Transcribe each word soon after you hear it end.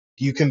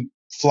you can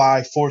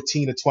fly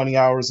 14 to 20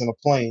 hours in a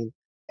plane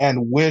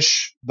and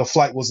wish the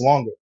flight was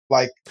longer.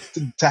 Like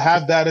to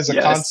have that as a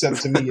Yes.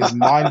 concept to me is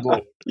mind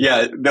blowing.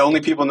 Yeah, the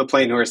only people in the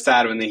plane who are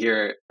sad when they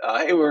hear,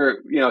 "Hey, we're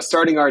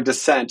starting our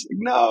descent."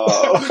 No,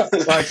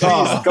 Like,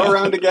 please go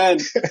around again.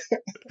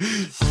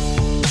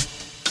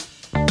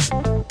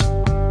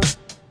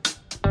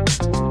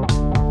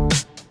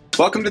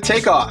 Welcome to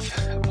Takeoff,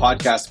 a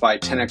podcast by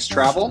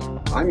 10xTravel.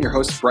 I'm your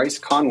host, Bryce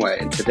Conway,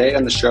 and today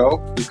on the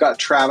show, we've got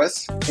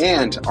Travis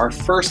and our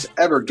first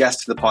ever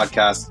guest to the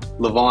podcast,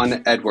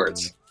 Lovan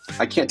Edwards.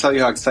 I can't tell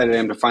you how excited I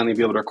am to finally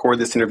be able to record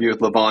this interview with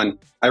Lovan.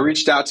 I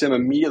reached out to him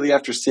immediately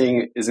after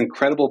seeing his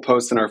incredible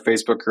post in our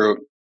Facebook group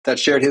that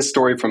shared his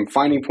story from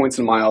finding points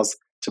and miles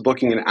to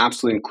booking an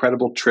absolutely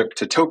incredible trip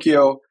to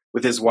Tokyo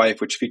with his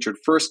wife, which featured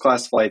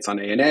first-class flights on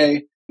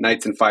ANA,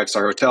 nights in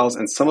five-star hotels,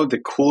 and some of the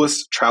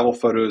coolest travel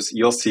photos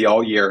you'll see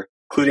all year,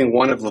 including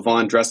one of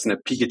Lovan dressed in a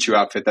Pikachu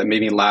outfit that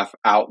made me laugh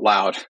out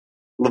loud.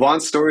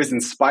 Lovan's story is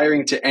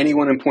inspiring to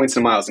anyone in Points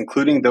and Miles,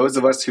 including those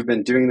of us who've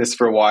been doing this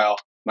for a while,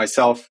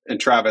 myself and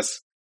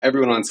Travis,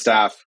 everyone on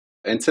staff.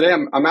 And today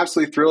I'm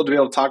absolutely thrilled to be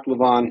able to talk to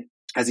Lovan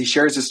as he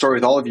shares his story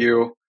with all of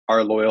you,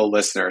 our loyal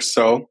listeners.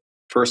 So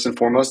first and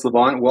foremost,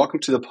 Lovan, welcome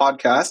to the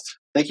podcast.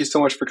 Thank you so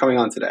much for coming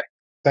on today.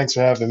 Thanks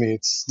for having me.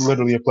 It's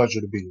literally a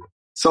pleasure to be here.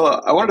 So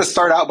I wanted to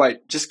start out by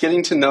just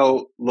getting to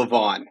know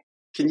Lovan.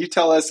 Can you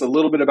tell us a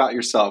little bit about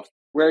yourself?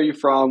 Where are you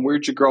from?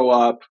 Where'd you grow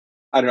up?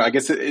 I don't know. I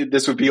guess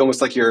this would be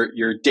almost like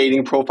your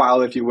dating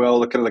profile, if you will.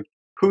 Kind of like,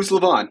 who's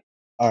Lovan?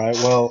 All right.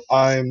 Well,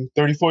 I'm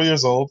 34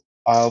 years old.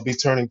 I'll be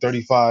turning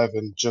 35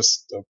 in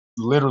just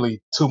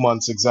literally 2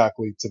 months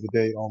exactly to the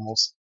day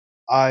almost.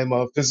 I'm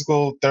a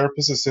physical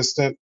therapist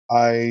assistant.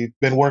 I've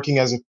been working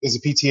as a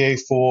PTA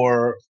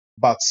for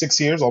about 6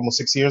 years, almost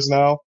 6 years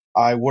now.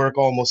 I work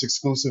almost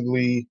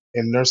exclusively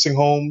in nursing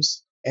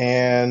homes,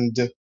 and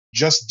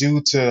just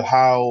due to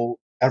how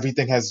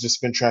everything has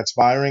just been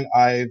transpiring,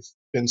 I've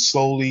been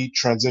slowly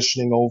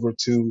transitioning over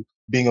to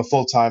being a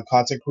full-time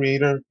content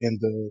creator in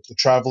the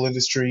travel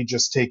industry,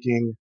 just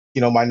taking,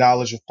 my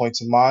knowledge of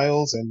points and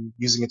miles and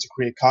using it to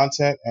create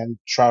content and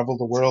travel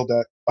the world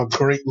at a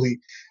greatly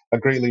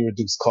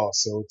reduced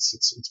cost. So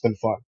it's been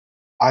fun.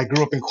 I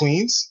grew up in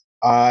Queens.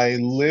 I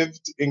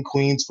lived in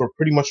Queens for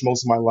pretty much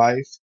most of my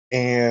life.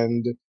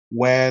 And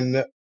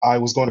when I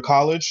was going to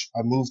college,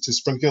 I moved to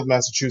Springfield,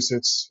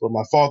 Massachusetts, where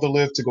my father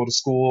lived, to go to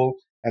school.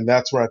 And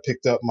that's where I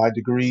picked up my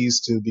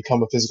degrees to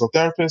become a physical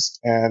therapist.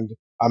 And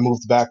I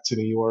moved back to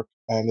New York.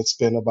 And it's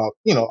been about,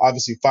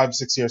 obviously 5 to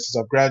 6 years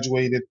since I've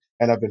graduated,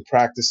 and I've been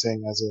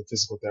practicing as a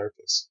physical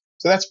therapist.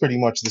 So that's pretty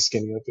much the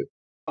skinny of it.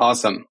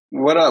 Awesome.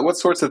 What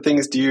sorts of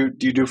things do you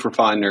do for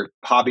fun or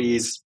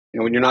hobbies,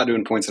 when you're not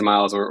doing Points and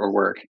Miles or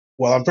work?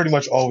 Well, I'm pretty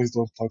much always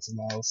doing points and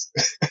miles.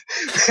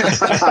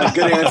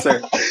 Good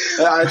answer.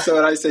 That's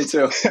what I say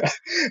too.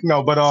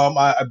 No, but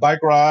I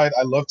bike ride.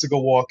 I love to go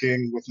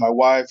walking with my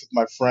wife, with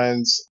my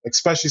friends,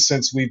 especially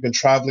since we've been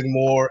traveling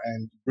more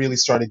and really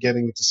started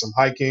getting into some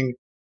hiking.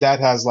 That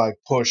has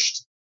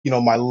pushed,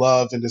 my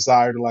love and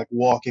desire to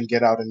walk and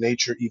get out in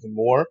nature even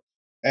more.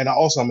 And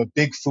I'm a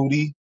big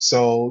foodie.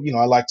 So,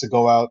 I like to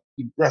go out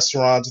to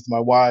restaurants with my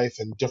wife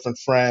and different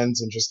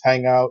friends and just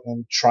hang out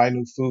and try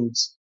new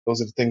foods. Those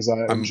are the things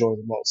I enjoy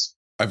the most.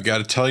 I've got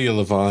to tell you,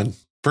 Lovan,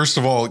 first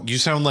of all, you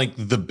sound like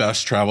the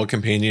best travel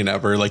companion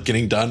ever, like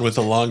getting done with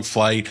a long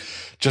flight,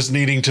 just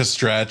needing to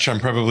stretch. I'm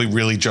probably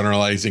really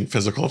generalizing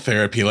physical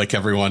therapy like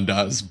everyone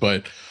does,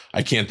 but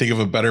I can't think of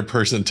a better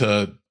person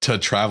to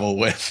travel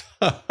with.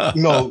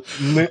 No,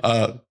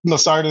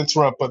 sorry to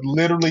interrupt, but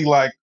literally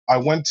I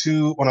went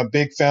on a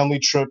big family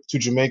trip to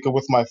Jamaica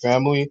with my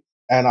family,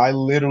 and I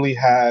literally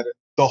had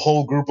the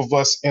whole group of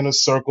us in a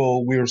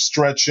circle. We were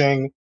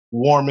stretching,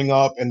 warming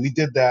up, and we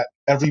did that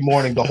every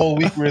morning. The whole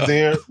week we were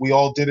there, we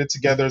all did it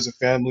together as a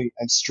family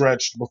and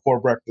stretched before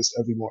breakfast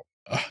every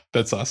morning.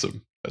 That's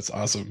awesome. That's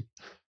awesome.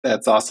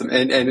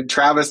 And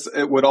Travis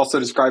would also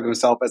describe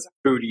himself as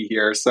a foodie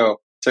here.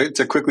 So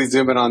to quickly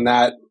zoom in on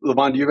that,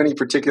 Lovan, do you have any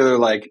particular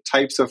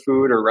types of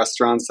food or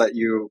restaurants that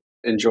you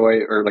enjoy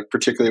or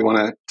particularly want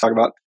to talk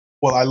about?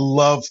 Well, I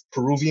love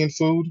Peruvian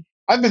food.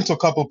 I've been to a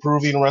couple of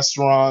Peruvian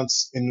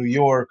restaurants in New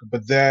York,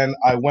 but then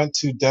I went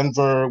to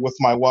Denver with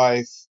my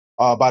wife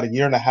about a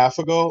year and a half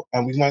ago,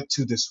 and we went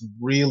to this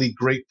really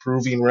great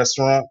Peruvian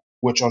restaurant,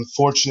 which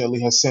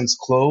unfortunately has since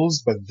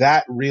closed, but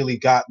that really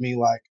got me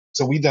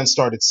so we then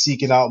started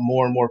seeking out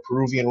more and more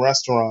Peruvian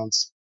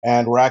restaurants,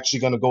 and we're actually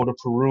going to go to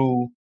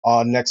Peru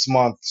next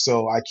month.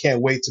 So I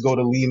can't wait to go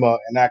to Lima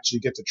and actually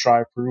get to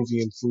try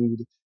Peruvian food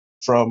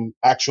from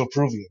actual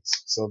Peruvians.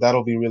 So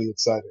that'll be really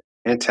exciting.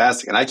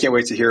 Fantastic. And I can't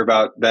wait to hear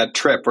about that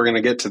trip. We're going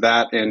to get to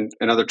that and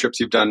other trips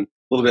you've done a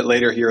little bit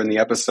later here in the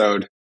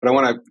episode. But I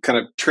want to kind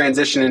of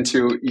transition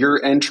into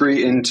your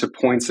entry into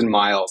Points and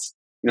Miles.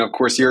 Of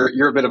course,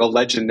 you're a bit of a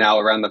legend now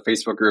around the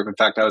Facebook group. In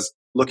fact, I was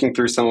looking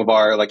through some of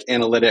our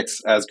analytics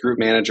as group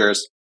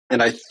managers,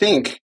 and I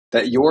think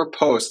that your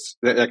post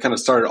that kind of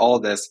started all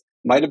of this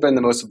might have been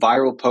the most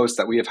viral post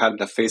that we have had in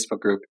the Facebook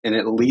group in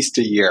at least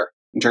a year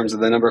in terms of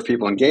the number of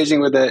people engaging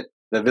with it,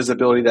 the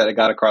visibility that it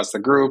got across the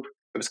group.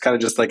 It was kind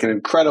of just like an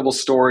incredible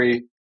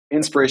story,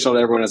 inspirational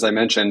to everyone, as I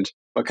mentioned.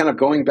 But kind of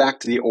going back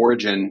to the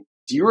origin,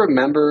 do you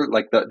remember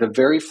like the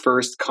very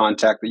first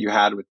contact that you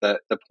had with the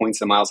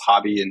points and miles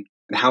hobby and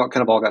how it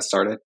kind of all got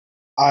started?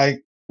 I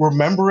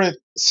remember it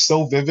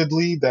so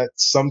vividly that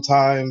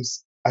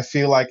sometimes I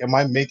feel like, am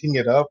I making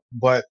it up?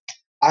 But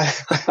I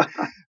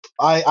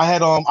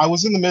I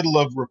was in the middle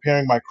of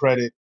repairing my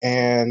credit,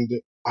 and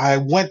I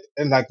went,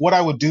 and like what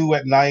I would do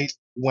at night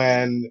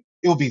when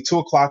it would be 2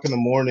 o'clock in the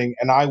morning,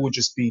 and I would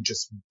just be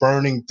just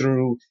burning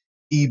through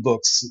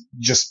ebooks,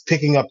 just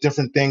picking up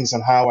different things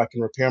on how I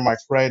can repair my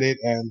credit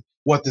and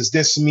what does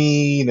this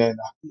mean, and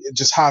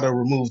just how to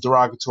remove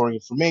derogatory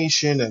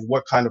information and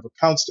what kind of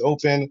accounts to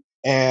open.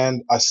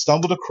 And I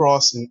stumbled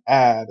across an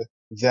ad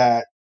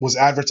that was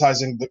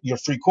advertising your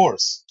free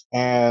course.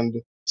 And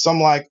so I'm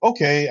like,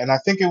 okay. And I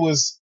think it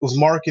was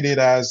marketed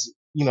as,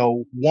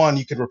 one,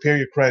 you could repair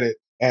your credit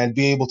and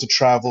be able to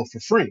travel for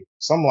free.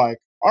 So I'm like,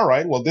 all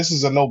right, well, this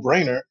is a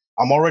no-brainer.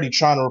 I'm already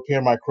trying to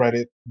repair my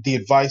credit. The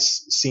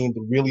advice seemed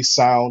really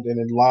sound and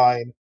in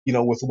line,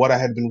 with what I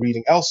had been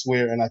reading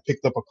elsewhere. And I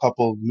picked up a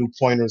couple new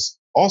pointers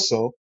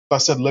also. So I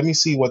said, let me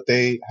see what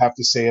they have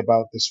to say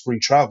about this free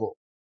travel.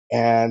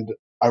 And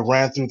I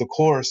ran through the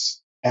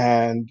course,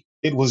 and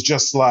it was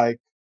just like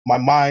my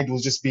mind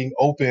was just being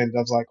opened. I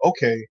was like,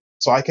 okay,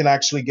 so I can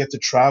actually get to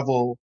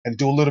travel and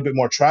do a little bit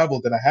more travel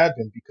than I had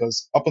been,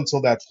 because up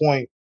until that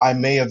point, I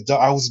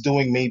was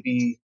doing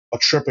maybe a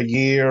trip a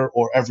year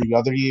or every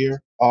other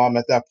year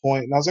at that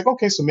point. And I was like,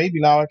 okay, so maybe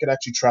now I could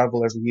actually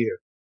travel every year.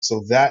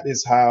 So that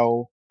is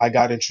how I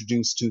got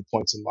introduced to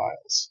points and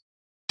miles.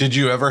 Did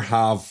you ever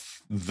have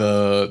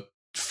the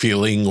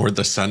feeling or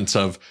the sense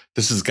of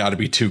this has got to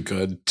be too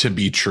good to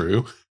be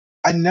true?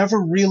 I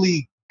never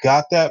really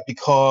got that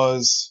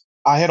because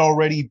I had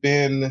already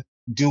been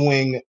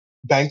doing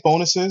bank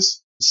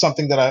bonuses,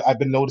 something that I've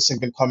been noticing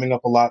been coming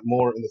up a lot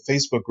more in the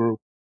Facebook group.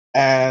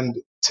 And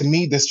to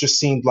me, this just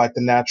seemed like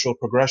the natural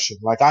progression.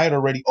 Like I had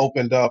already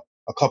opened up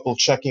a couple of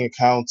checking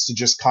accounts to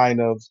just kind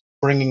of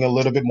bringing a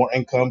little bit more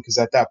income, because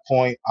at that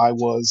point I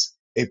was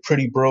a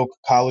pretty broke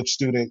college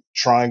student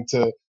trying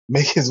to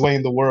make his way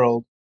in the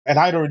world. And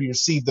I'd already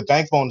received the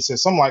bank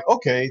bonuses. So I'm like,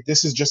 okay,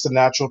 this is just a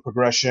natural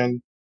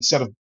progression.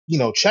 Instead of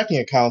checking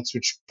accounts,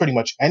 which pretty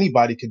much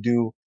anybody could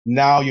do.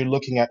 Now you're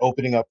looking at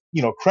opening up,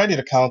 credit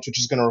accounts, which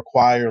is going to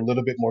require a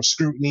little bit more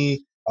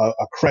scrutiny,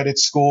 a credit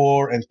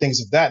score, and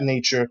things of that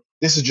nature.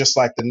 This is just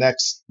like the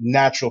next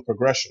natural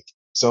progression.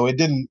 So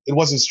it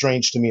wasn't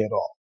strange to me at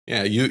all.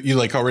 Yeah, you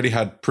like already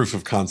had proof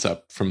of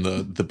concept from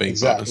the bank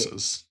Exactly.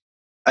 bonuses.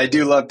 I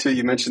do love too.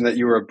 You mentioned that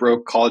you were a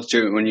broke college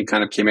student when you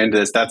kind of came into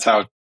this. That's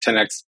how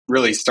 10x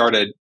really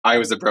started. I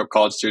was a broke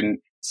college student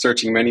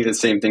searching many of the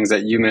same things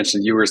that you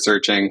mentioned you were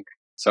searching.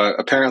 So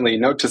apparently,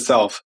 note to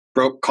self,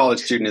 broke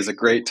college student is a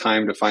great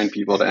time to find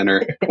people to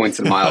enter points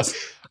and miles.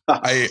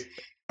 I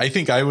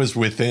think I was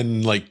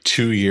within like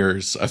 2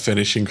 years of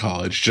finishing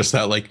college, just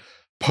that like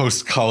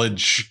post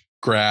college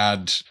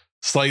grad,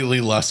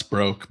 slightly less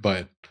broke,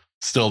 but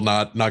still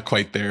not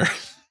quite there.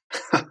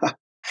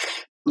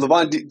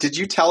 Lovan, did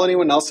you tell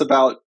anyone else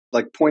about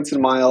like points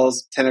and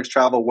miles,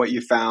 10xTravel, what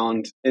you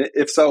found? And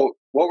if so,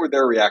 what were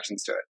their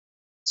reactions to it?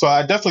 So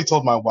I definitely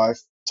told my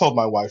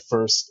wife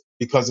first,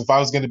 because if I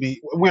was going to be,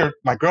 we're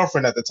my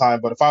girlfriend at the time,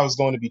 but if I was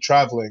going to be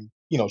traveling,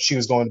 she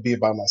was going to be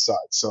by my side.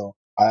 So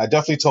I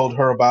definitely told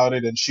her about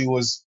it, and she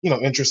was,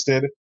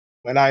 interested.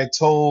 And I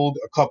told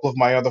a couple of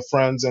my other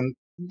friends, and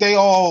they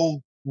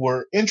all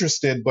were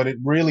interested, but it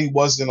really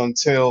wasn't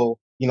until,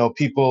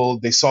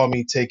 they saw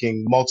me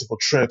taking multiple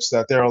trips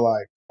that they're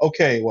like,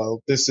 okay,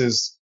 well, this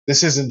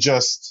isn't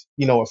just,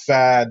 a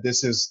fad.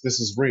 This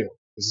is real.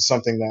 This is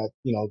something that,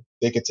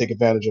 they could take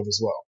advantage of as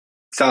well.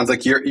 Sounds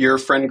like your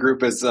friend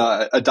group is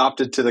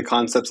adopted to the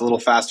concepts a little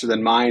faster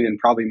than mine and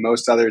probably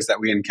most others that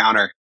we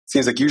encounter.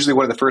 Seems like usually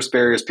one of the first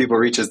barriers people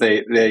reach is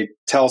they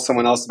tell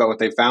someone else about what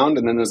they found,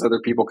 and then those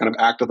other people kind of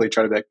actively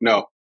try to be like,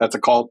 no, that's a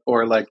cult,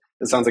 or like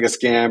it sounds like a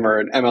scam or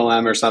an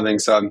MLM or something.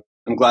 So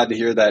I'm glad to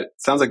hear that. It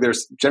sounds like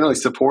there's generally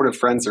supportive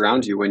friends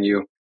around you when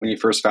you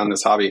first found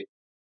this hobby.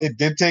 It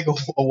did take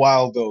a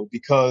while though,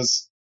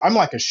 because I'm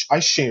like I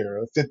share.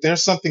 If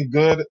there's something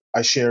good,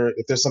 I share it.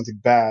 If there's something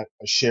bad,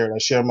 I share it. I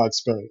share my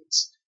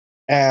experience.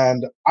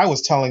 And I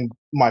was telling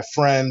my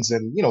friends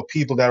and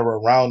people that were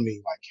around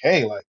me, like,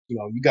 hey, like,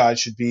 you guys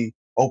should be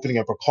opening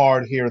up a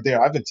card here or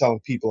there. I've been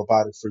telling people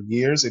about it for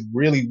years. It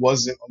really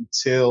wasn't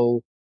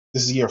until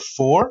this is year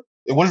 4.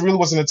 Really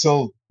wasn't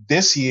until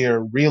this year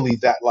really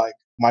that like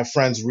my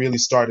friends really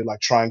started like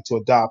trying to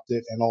adopt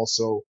it and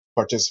also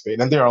participate.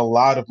 And there are a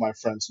lot of my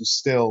friends who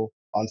still,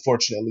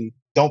 unfortunately,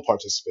 don't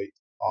participate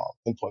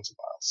in points and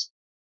miles.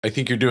 I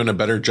think you're doing a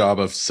better job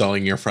of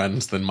selling your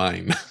friends than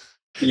mine.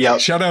 Yep.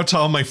 Shout out to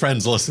all my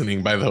friends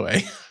listening, by the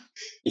way.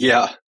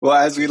 Yeah. Well,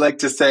 as we like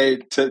to say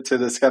to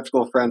the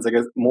skeptical friends, I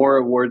guess more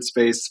award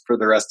space for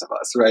the rest of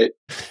us, right?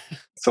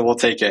 So we'll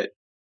take it.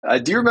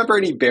 Do you remember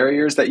any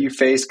barriers that you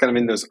faced kind of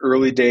in those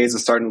early days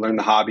of starting to learn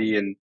the hobby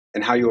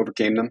and how you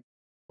overcame them?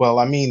 Well,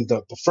 I mean,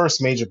 the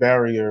first major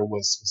barrier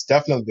was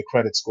definitely the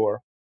credit score.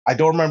 I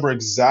don't remember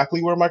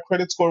exactly where my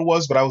credit score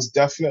was, but I was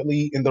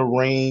definitely in the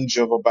range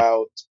of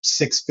about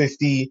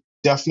 650,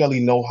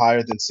 definitely no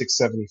higher than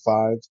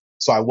 675.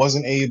 So I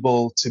wasn't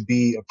able to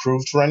be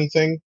approved for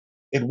anything.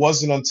 It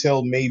wasn't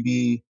until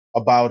maybe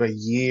about a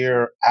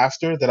year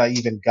after that I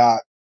even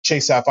got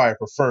Chase Sapphire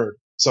Preferred.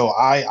 So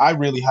I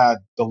really had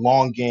the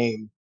long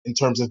game in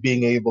terms of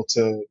being able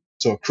to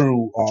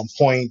accrue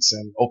points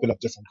and open up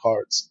different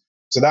cards.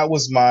 So that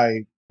was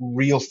my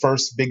real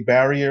first big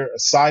barrier.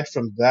 Aside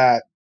from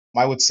that,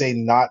 I would say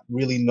not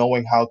really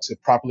knowing how to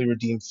properly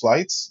redeem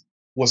flights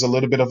was a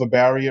little bit of a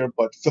barrier,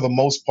 but for the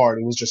most part,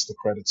 it was just the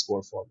credit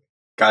score for me.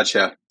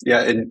 Gotcha.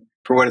 Yeah, and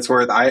for what it's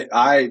worth,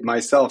 I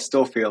myself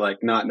still feel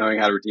like not knowing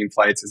how to redeem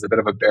flights is a bit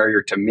of a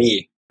barrier to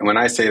me. And when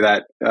I say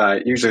that,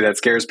 usually that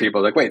scares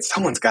people. Like, wait,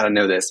 someone's got to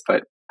know this,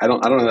 but I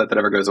don't know that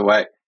ever goes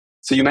away.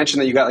 So you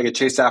mentioned that you got like a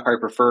Chase Sapphire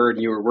Preferred,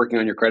 and you were working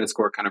on your credit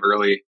score kind of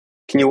early.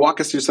 Can you walk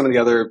us through some of the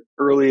other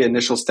early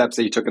initial steps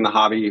that you took in the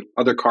hobby,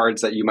 other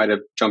cards that you might have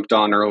jumped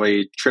on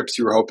early, trips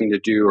you were hoping to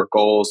do, or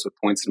goals with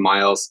points and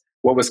miles?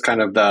 What was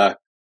kind of the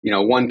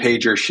one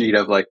pager sheet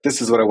of like,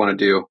 this is what I want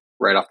to do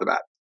right off the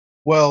bat?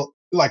 Well,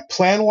 like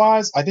plan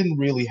wise, I didn't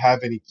really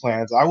have any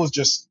plans. I was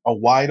just a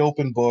wide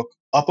open book.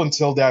 Up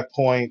until that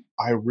point,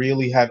 I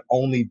really had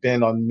only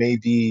been on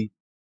maybe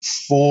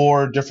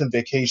four different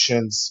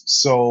vacations.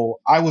 So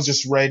I was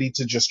just ready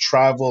to just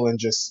travel and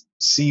just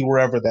see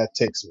wherever that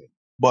takes me.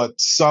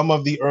 But some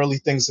of the early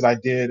things that I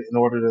did in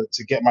order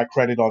to get my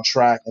credit on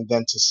track and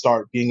then to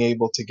start being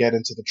able to get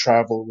into the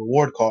travel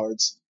reward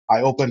cards,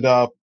 I opened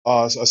up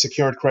a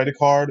secured credit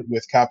card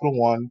with Capital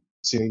One.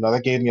 So,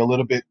 that gave me a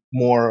little bit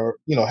more,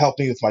 helped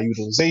me with my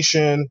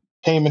utilization,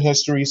 payment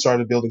history,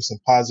 started building some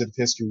positive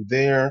history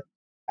there.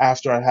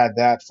 After I had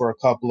that for a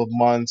couple of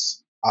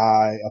months,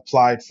 I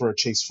applied for a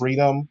Chase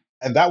Freedom.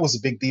 And that was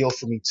a big deal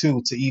for me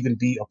too, to even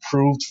be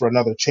approved for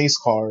another Chase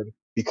card,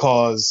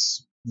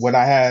 because when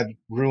I had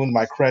ruined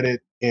my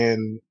credit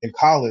in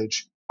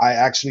college, I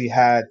actually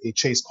had a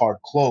Chase card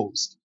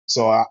closed.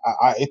 So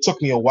it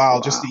took me a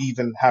while just Wow. to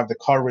even have the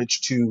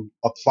courage to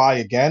apply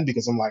again,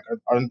 because I'm like,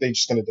 aren't they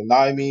just going to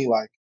deny me?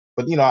 Like,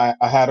 but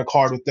I had a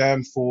card with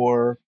them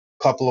for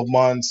a couple of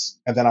months,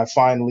 and then I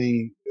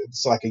finally,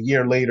 it's like a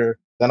year later,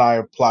 then I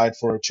applied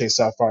for a Chase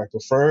Sapphire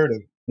Preferred,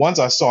 and once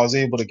I saw I was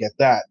able to get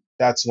that,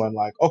 that's when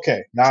like,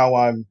 okay,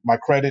 now my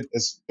credit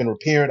has been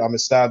repaired, I'm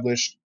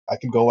established, I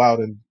can go out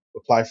and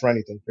apply for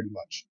anything pretty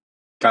much.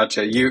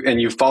 Gotcha.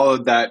 You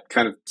followed that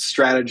kind of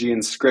strategy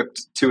and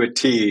script to a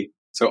T.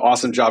 So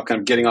awesome job kind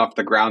of getting off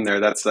the ground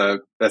there. That's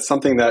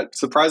something that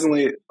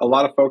surprisingly a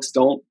lot of folks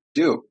don't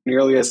do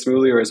nearly as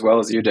smoothly or as well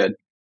as you did.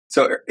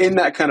 So in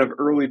that kind of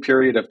early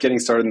period of getting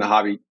started in the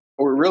hobby,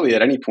 or really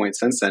at any point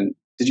since then,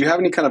 did you have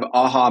any kind of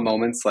aha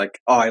moments like,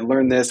 oh, I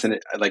learned this and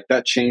like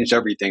that changed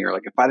everything, or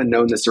like if I'd have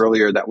known this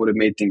earlier, that would have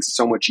made things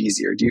so much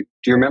easier? Do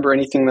you remember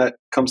anything that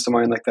comes to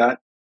mind like that?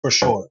 For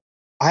sure.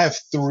 I have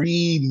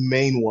three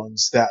main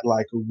ones that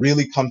like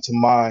really come to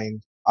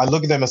mind. I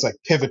look at them as like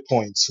pivot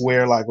points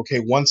where like, okay,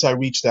 once I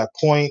reached that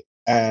point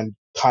and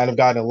kind of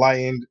got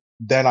enlightened,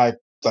 then I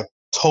like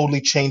totally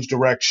changed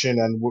direction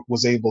and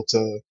was able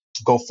to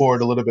go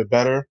forward a little bit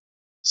better.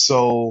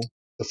 So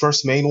the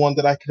first main one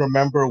that I can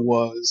remember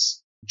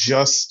was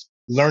just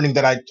learning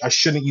that I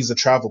shouldn't use a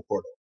travel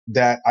portal,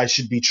 that I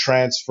should be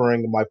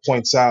transferring my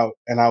points out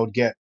and I would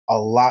get a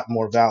lot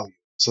more value.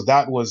 So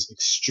that was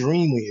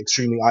extremely,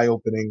 extremely eye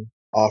opening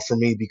for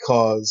me,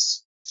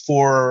 because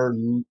for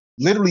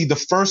literally the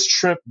first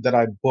trip that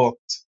I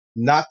booked,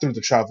 not through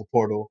the travel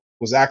portal,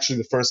 was actually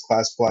the first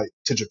class flight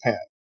to Japan.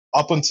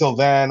 Up until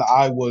then,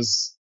 I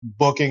was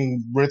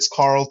booking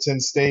Ritz-Carlton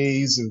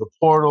stays in the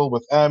portal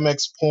with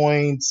Amex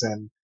points,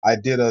 and I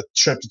did a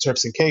trip to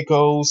Turks and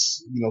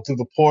Caicos, through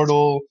the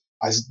portal.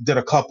 I did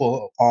a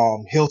couple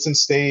Hilton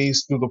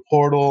stays through the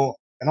portal,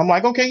 and I'm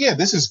like, okay, yeah,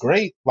 this is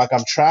great. Like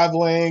I'm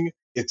traveling,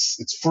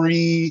 it's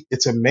free,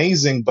 it's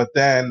amazing. But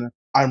then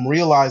I'm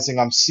realizing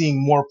I'm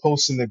seeing more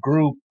posts in the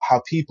group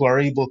how people are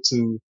able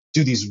to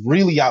do these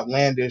really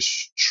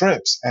outlandish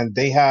trips, and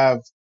they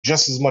have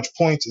just as much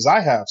points as I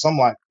have. So I'm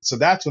like, so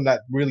that's when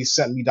that really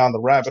sent me down the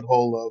rabbit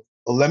hole of,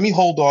 well, let me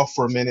hold off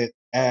for a minute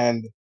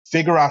and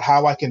figure out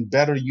how I can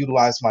better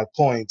utilize my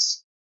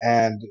points.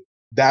 And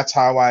that's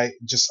how I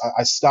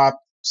stopped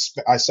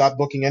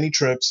booking any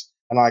trips,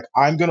 and like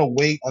I'm gonna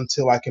wait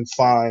until I can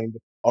find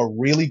a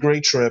really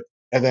great trip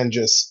and then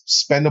just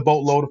spend a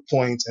boatload of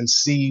points and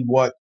see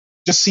what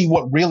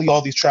really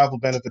all these travel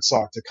benefits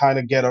are, to kind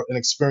of get an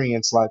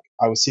experience like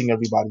I was seeing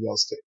everybody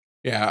else take.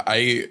 Yeah,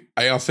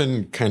 I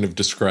often kind of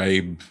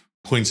describe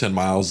points and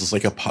miles as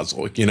like a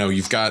puzzle.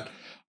 You've got,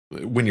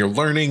 when you're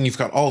learning, you've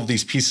got all of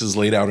these pieces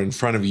laid out in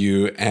front of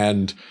you,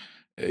 and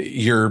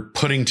you're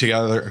putting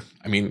together.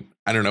 I mean,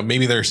 I don't know,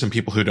 maybe there are some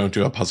people who don't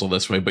do a puzzle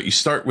this way, but you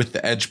start with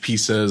the edge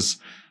pieces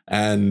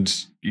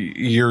and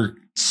you're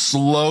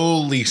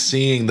slowly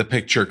seeing the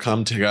picture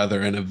come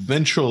together, and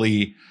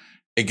eventually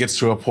it gets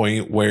to a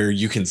point where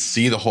you can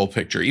see the whole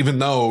picture, even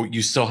though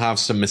you still have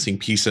some missing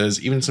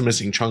pieces, even some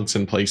missing chunks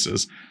in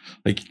places.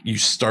 Like you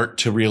start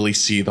to really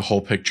see the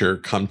whole picture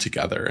come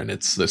together, and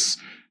it's this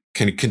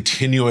kind of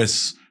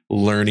continuous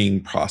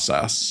learning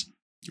process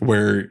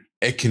where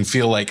it can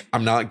feel like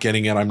I'm not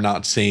getting it, I'm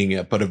not seeing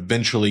it, but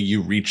eventually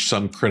you reach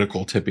some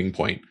critical tipping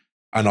point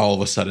and all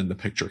of a sudden the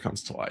picture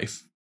comes to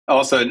life.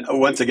 Also,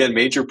 once again,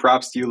 major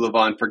props to you,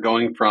 Lovan, for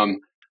going from,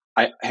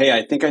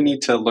 I think I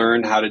need to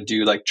learn how to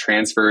do like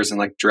transfers and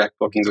like direct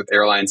bookings with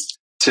airlines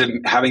to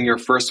having your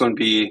first one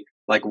be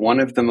like one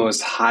of the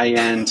most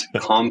high-end,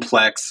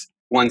 complex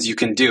ones you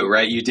can do,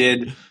 right? You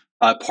did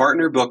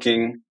partner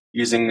booking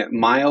using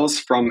miles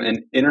from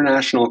an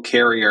international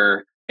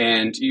carrier,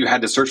 and you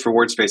had to search for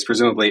word space,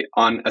 presumably,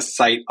 on a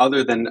site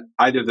other than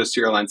either of those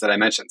two airlines that I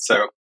mentioned.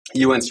 So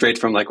you went straight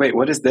from like, wait,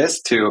 what is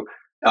this, to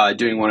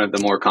doing one of the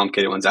more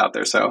complicated ones out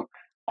there. So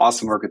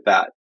awesome work with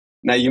that.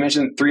 Now, you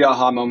mentioned 3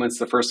 aha moments.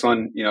 The first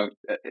one,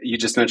 you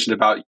just mentioned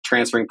about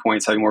transferring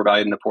points, having more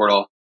value in the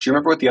portal. Do you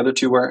remember what the other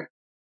two were?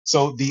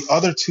 So the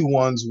other two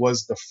ones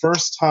was the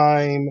first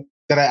time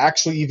that I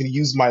actually even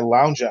used my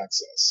lounge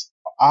access.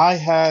 I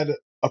had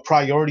a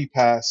priority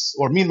pass,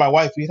 or me and my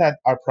wife, we had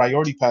our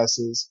priority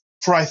passes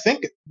for, I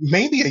think,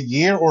 maybe a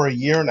year or a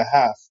year and a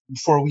half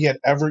before we had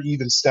ever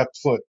even stepped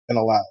foot in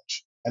a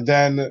lounge. And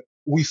then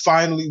we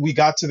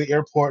got to the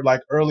airport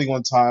like early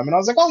one time, and I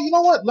was like, oh, you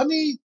know what? Let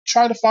me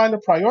try to find a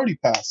priority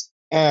pass.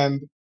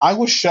 And I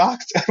was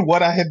shocked at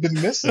what I had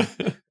been missing.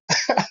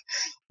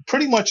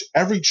 Pretty much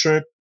every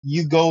trip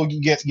you go,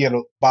 you get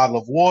a bottle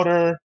of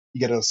water, you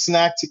get a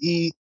snack to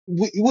eat.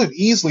 You would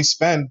easily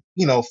spend,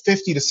 $50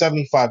 to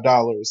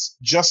 $75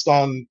 just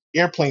on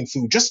airplane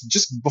food,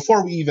 just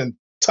before we even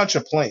touch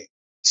a plane.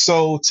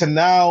 So to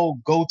now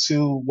go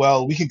to,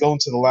 well, we can go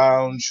into the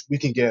lounge, we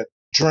can get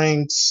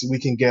drinks, we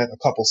can get a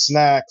couple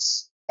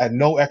snacks at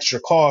no extra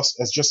cost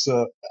as just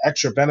a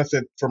extra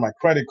benefit for my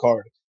credit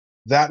card.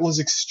 That was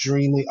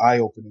extremely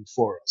eye-opening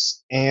for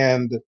us.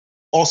 And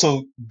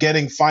also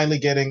finally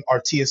getting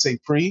our TSA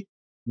pre,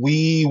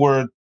 we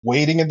were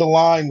waiting in the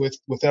line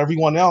with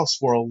everyone else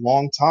for a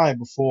long time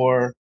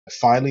before I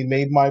finally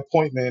made my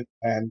appointment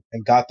and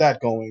got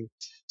that going.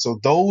 So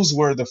those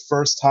were the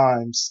first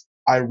times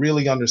I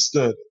really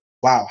understood,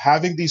 wow,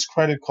 having these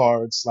credit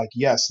cards, like,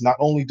 yes, not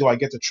only do I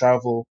get to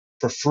travel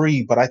for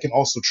free, but I can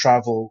also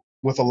travel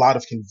with a lot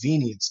of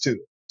convenience too.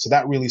 So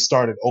that really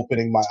started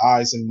opening my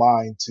eyes and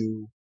mind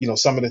to,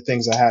 some of the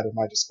things I had at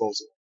my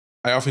disposal.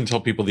 I often tell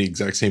people the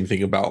exact same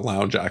thing about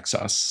lounge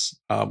access,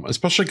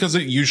 especially because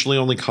it usually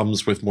only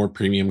comes with more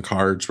premium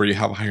cards where you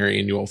have a higher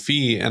annual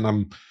fee. And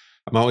I'm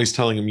always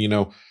telling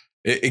them,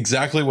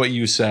 exactly what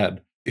you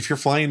said. If you're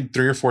flying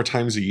 3 or 4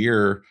 times a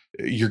year,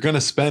 you're going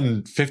to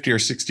spend $50 or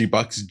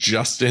 $60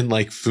 just in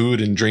like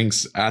food and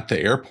drinks at the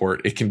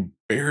airport. It can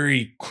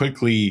very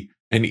quickly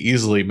and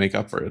easily make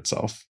up for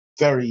itself.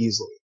 Very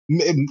easily,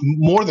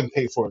 more than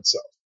pay for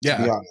itself. To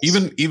be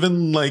honest,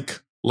 even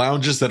like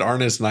lounges that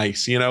aren't as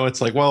nice,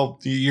 it's like, well,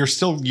 you're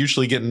still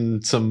usually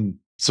getting some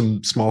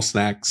small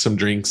snacks, some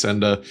drinks,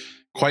 and a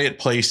quiet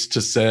place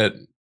to sit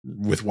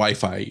with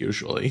Wi-Fi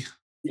usually.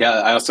 Yeah,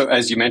 I also,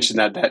 as you mentioned,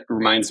 that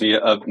reminds me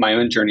of my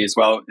own journey as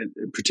well,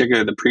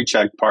 particularly the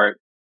pre-check part.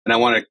 And I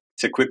wanted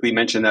to quickly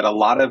mention that a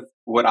lot of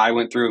what I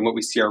went through and what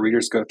we see our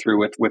readers go through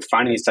with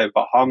finding these type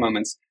of aha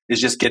moments is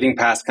just getting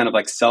past kind of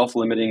like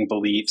self-limiting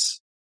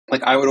beliefs.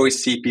 Like I would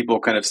always see people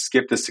kind of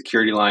skip the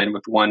security line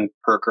with one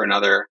perk or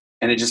another.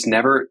 And it just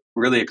never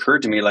really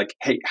occurred to me like,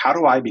 hey, how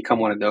do I become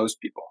one of those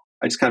people?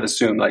 I just kind of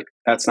assumed like,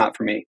 that's not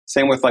for me.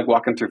 Same with like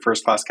walking through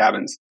first class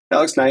cabins. That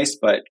looks nice,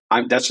 but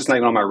that's just not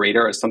even on my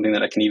radar as something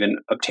that I can even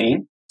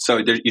obtain. So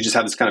you just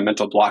have this kind of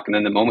mental block. And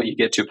then the moment you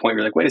get to a point where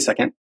you're like, wait a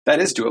second, that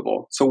is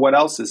doable. So what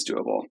else is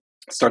doable?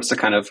 It starts to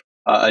kind of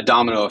a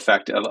domino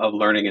effect of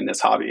learning in this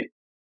hobby.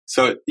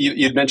 So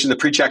you'd mentioned the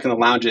pre-check in the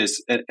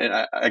lounges. And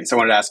I guess I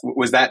wanted to ask,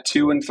 was that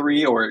 2 and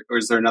 3 or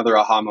is there another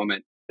aha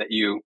moment that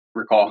you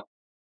recall?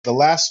 The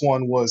last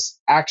one was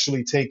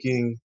actually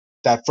taking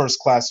that first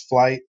class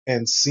flight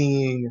and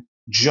seeing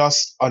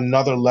just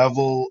another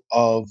level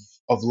of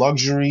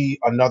luxury,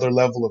 another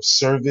level of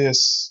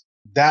service.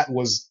 That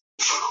was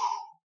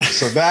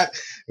so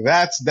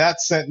that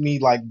sent me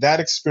like that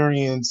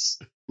experience.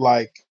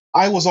 Like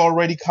I was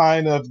already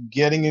kind of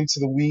getting into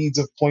the weeds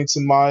of points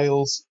and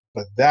miles,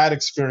 but that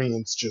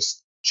experience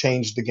just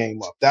changed the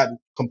game up. That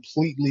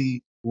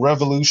completely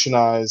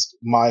revolutionized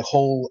my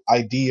whole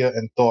idea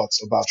and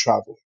thoughts about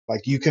traveling.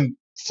 Like you can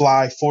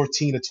fly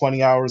 14 to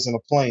 20 hours in a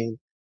plane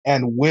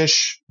and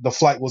wish the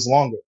flight was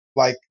longer.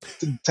 Like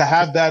to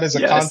have that as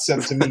a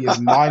concept to me is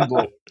mind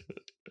blowing.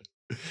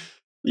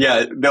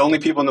 Yeah, the only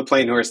people in the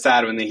plane who are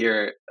sad when they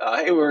hear,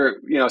 "Hey, we're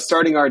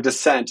starting our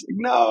descent."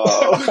 No,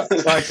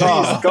 like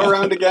please go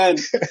around again.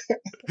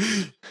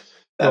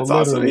 That's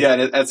awesome. Yeah,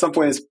 and at some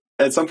point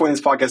in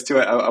this podcast too,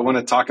 I want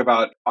to talk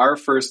about our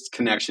first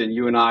connection,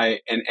 you and I,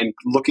 and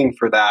looking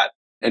for that,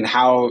 and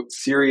how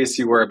serious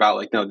you were about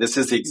like, no, this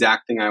is the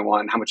exact thing I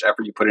want, and how much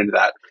effort you put into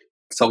that.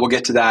 So we'll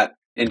get to that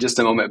in just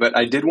a moment. But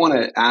I did want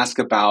to ask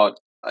about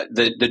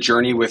the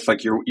journey with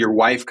like your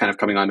wife kind of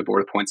coming on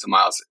board with Points and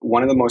Miles.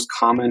 One of the most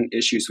common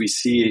issues we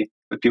see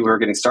with people who are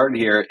getting started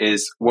here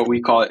is what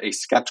we call a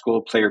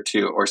skeptical player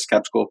 2 or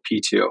skeptical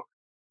P2,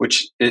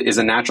 which is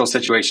a natural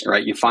situation,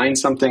 right? You find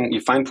something,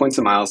 you find points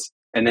and miles,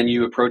 and then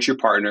you approach your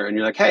partner and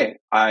you're like, hey,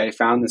 I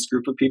found this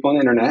group of people on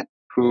the internet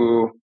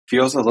who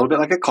feels a little bit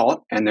like a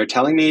cult, and they're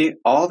telling me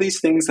all these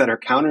things that are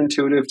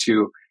counterintuitive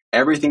to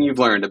everything you've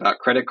learned about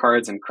credit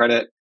cards and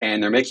credit,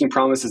 and they're making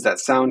promises that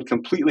sound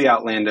completely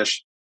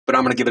outlandish, but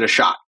I'm going to give it a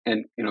shot.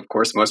 And, of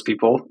course, most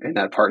people in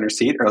that partner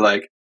seat are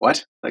like,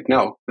 what? Like,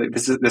 no,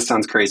 this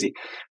sounds crazy.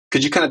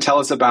 Could you kind of tell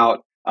us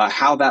about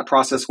how that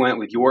process went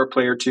with your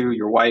player two,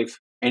 your wife,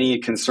 any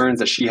concerns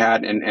that she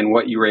had, and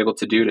what you were able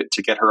to do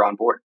to get her on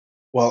board?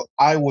 Well,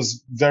 I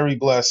was very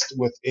blessed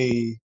with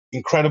a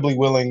incredibly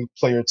willing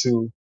player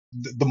too.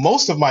 The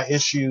most of my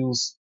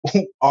issues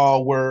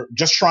were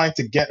just trying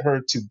to get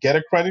her to get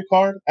a credit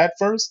card at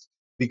first,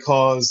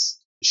 because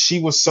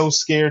she was so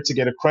scared to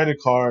get a credit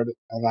card,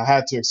 and I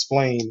had to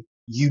explain,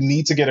 you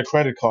need to get a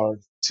credit card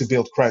to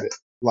build credit.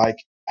 Like,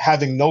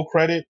 having no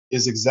credit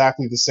is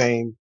exactly the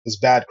same as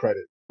bad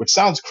credit, which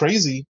sounds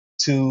crazy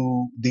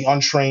to the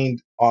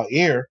untrained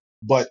ear,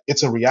 but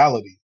it's a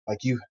reality. Like,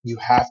 you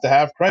have to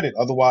have credit.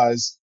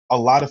 Otherwise, a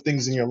lot of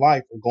things in your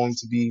life are going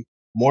to be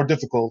more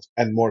difficult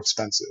and more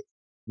expensive.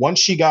 Once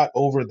she got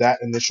over that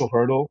initial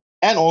hurdle,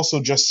 and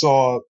also just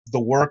saw the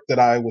work that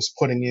I was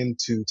putting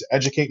into to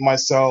educate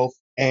myself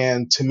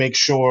and to make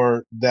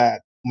sure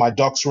that my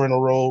ducks were in a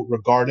row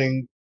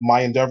regarding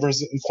my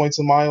endeavors in points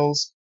and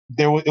miles,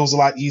 it was a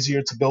lot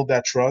easier to build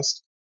that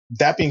trust.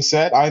 That being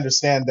said, I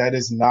understand that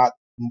isn't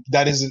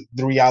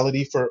the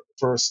reality for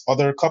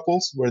other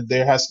couples, where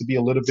there has to be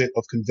a little bit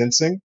of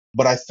convincing.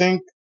 But I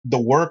think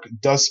the work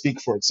does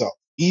speak for itself.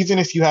 Even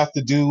if you have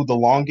to do the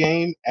long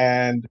game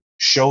and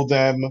show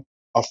them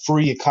a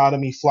free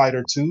economy flight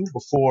or two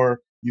before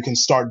you can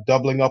start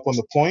doubling up on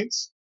the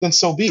points, then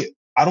so be it.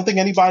 I don't think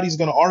anybody's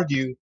going to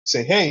argue,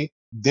 say, hey,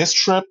 this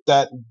trip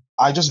that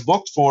I just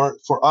booked for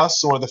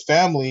us or the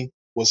family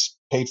was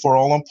paid for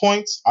all on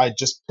points. I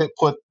just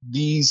put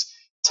these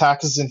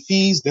taxes and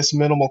fees, this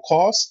minimal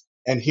cost,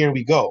 and here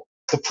we go.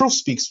 The proof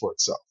speaks for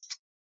itself.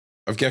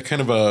 I've got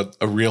kind of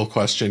a real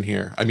question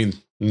here. I mean,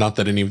 not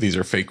that any of these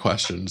are fake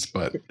questions,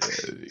 but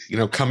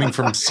coming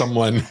from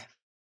someone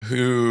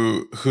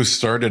who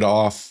started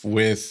off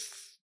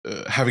with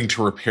having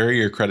to repair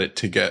your credit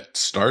to get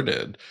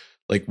started,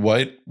 like,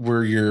 what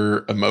were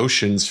your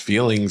emotions,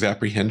 feelings,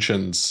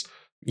 apprehensions,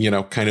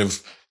 kind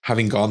of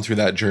having gone through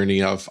that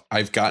journey of,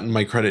 I've gotten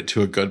my credit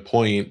to a good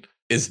point.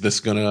 Is this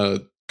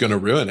gonna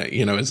ruin it?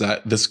 Is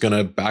that this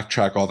gonna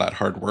backtrack all that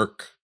hard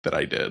work that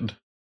I did?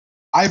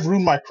 I've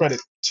ruined my credit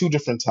two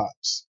different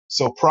times.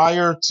 So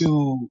prior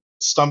to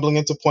stumbling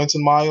into points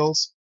and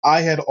miles,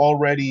 I had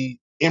already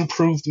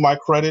improved my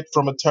credit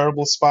from a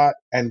terrible spot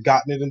and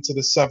gotten it into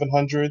the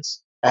 700s,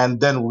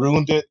 and then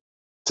ruined it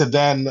to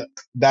then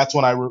that's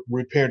when I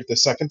repaired it the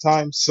second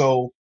time.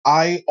 So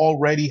I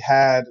already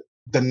had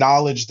the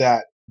knowledge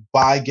that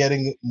by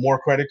getting more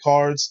credit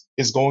cards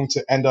is going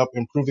to end up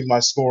improving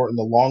my score in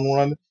the long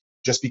run,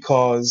 just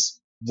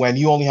because when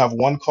you only have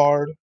one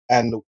card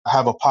and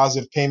have a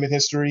positive payment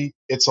history,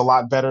 it's a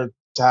lot better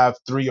to have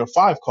 3 or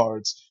 5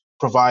 cards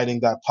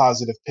providing that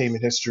positive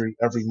payment history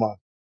every month.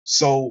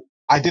 So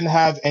I didn't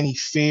have any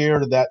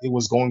fear that it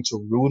was going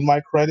to ruin my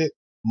credit.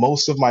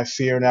 Most of my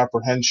fear and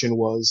apprehension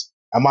was,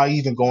 am I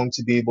even going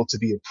to be able to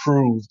be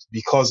approved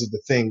because of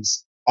the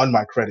things on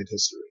my credit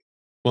history?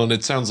 Well, and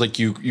it sounds like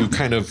you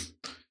kind of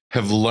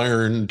have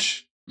learned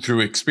through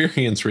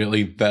experience,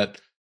 really,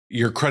 that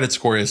your credit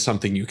score is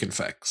something you can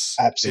fix.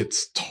 Absolutely.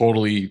 It's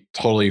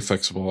totally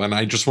fixable. And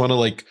I just want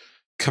to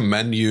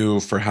commend you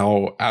for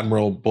how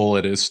admirable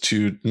it is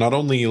to not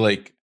only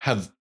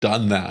have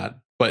done that,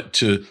 but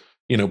to,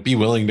 be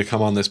willing to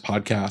come on this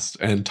podcast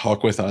and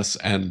talk with us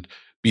and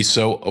be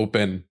so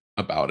open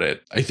about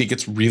it. I think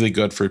it's really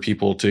good for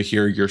people to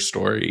hear your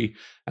story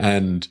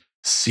and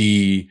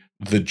see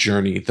the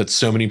journey that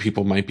so many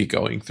people might be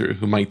going through,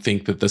 who might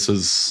think that this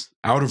is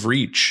out of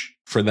reach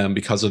for them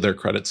because of their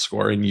credit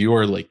score. And you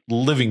are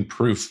living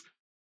proof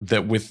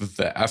that with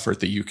the effort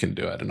that you can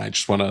do it. And I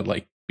just want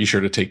to be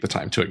sure to take the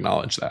time to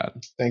acknowledge that.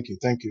 Thank you.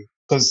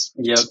 Because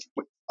Yep.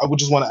 I would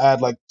just want to add,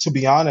 to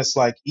be honest,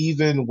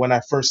 even when I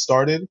first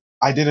started,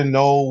 I didn't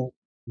know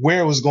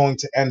where it was going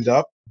to end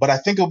up. But I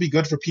think it'll be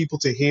good for people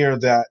to hear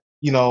that,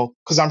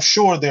 because I'm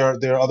sure there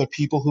are other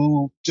people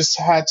who just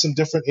had some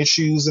different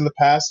issues in the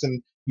past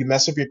and you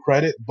mess up your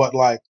credit. But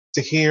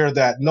to hear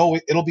that, no,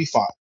 it'll be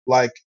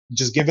fine.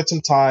 Just give it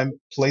some time,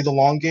 play the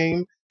long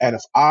game. And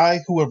if I,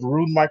 who have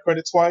ruined my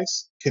credit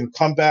twice, can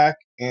come back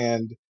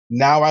and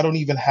now I don't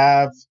even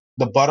have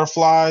the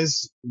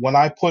butterflies when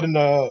I put in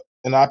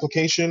an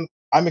application,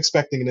 I'm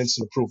expecting an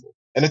instant approval.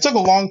 And it took a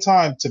long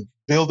time to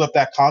build up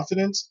that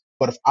confidence.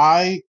 But if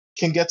I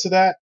can get to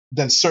that,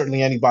 then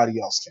certainly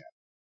anybody else can.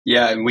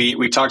 Yeah, and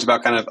we talked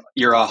about kind of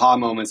your aha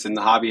moments in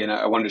the hobby, and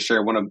I wanted to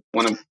share one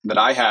of that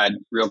I had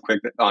real quick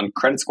on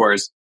credit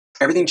scores.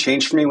 Everything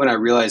changed for me when I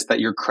realized that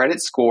your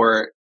credit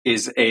score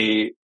is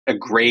a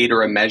grade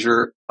or a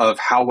measure of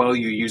how well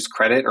you use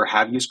credit or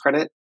have used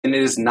credit, and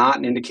it is not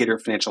an indicator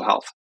of financial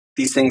health.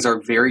 These things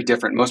are very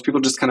different. Most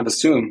people just kind of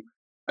assume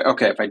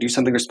okay, if I do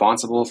something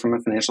responsible from a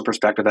financial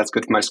perspective, that's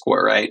good for my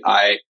score, right?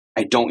 I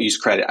don't use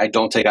credit. I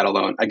don't take out a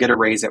loan. I get a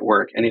raise at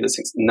work. Any of those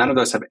things, none of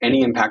those have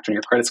any impact on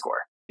your credit score.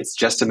 It's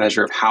just a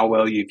measure of how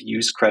well you've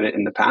used credit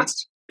in the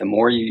past. The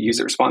more you use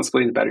it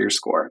responsibly, the better your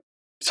score.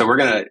 So we're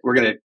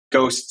gonna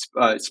go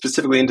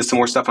specifically into some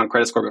more stuff on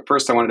credit score. But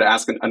first, I wanted to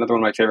ask another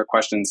one of my favorite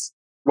questions.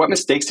 What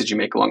mistakes did you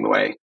make along the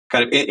way?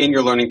 Kind of in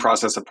your learning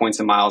process of points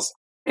and miles,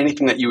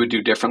 anything that you would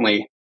do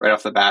differently right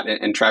off the bat?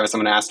 And Travis, I'm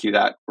going to ask you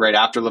that right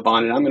after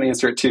Lovan, and I'm going to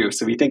answer it too.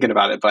 So be thinking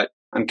about it. But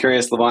I'm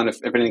curious, Lovan,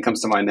 if anything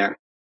comes to mind there.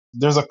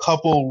 There's a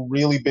couple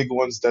really big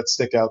ones that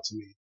stick out to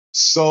me.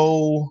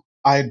 So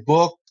I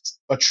booked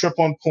a trip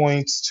on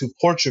points to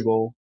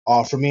Portugal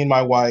for me and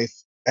my wife,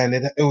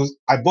 and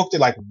I booked it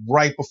like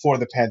right before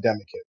the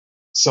pandemic hit.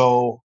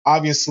 So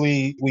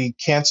obviously we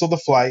canceled the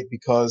flight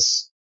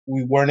because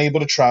we weren't able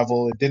to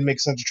travel. It didn't make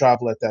sense to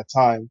travel at that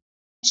time.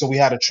 So we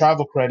had a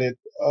travel credit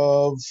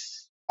of,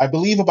 I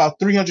believe, about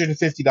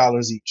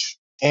 $350 each.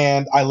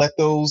 And I let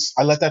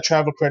that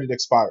travel credit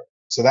expire.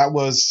 So that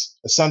was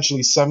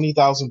essentially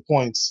 70,000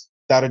 points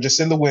that are just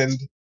in the wind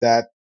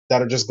that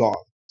are just gone.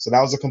 So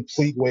that was a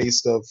complete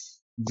waste of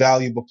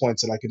valuable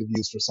points that I could have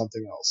used for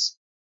something else.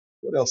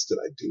 What else did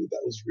I do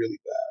that was really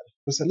bad?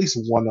 There's at least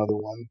one other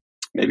one.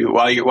 Maybe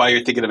while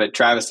you're thinking of it,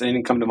 Travis,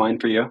 anything come to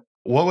mind for you?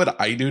 What would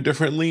I do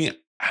differently?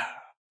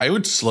 I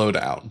would slow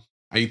down.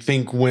 I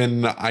think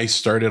when I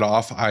started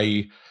off,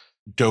 I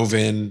dove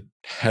in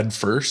head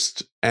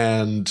first,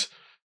 and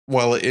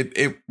while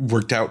it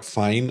worked out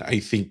fine, I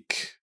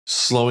think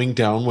slowing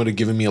down would have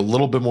given me a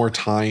little bit more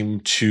time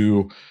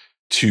to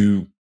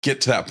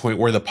get to that point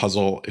where the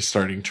puzzle is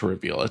starting to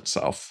reveal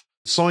itself.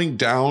 Slowing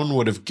down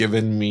would have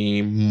given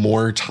me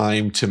more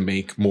time to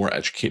make more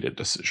educated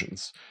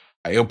decisions.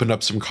 I opened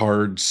up some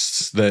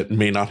cards that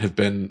may not have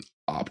been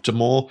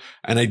optimal,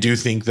 and I do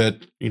think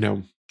that,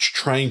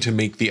 trying to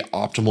make the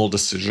optimal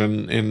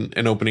decision in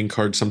an opening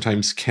card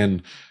sometimes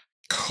can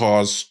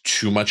cause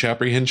too much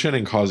apprehension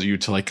and cause you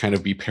to kind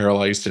of be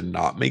paralyzed and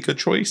not make a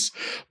choice.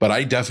 But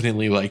I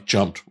definitely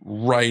jumped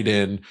right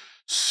in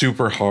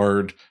super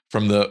hard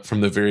from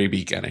the very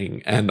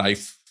beginning, and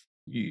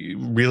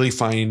really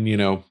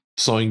find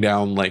slowing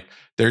down,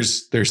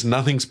 there's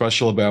nothing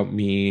special about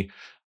me.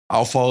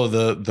 I'll follow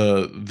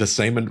the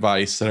same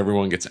advice that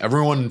everyone gets.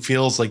 Everyone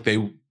feels like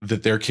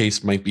that their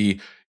case might be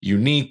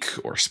unique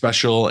or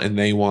special, and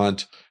they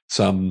want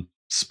some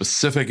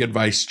specific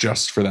advice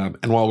just for them.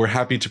 And while we're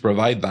happy to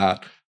provide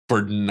that,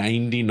 for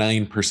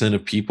 99%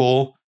 of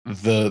people,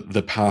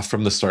 the path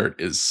from the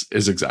start is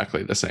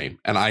exactly the same.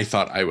 And I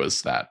thought I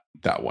was that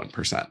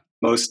 1%.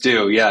 Most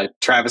do. Yeah.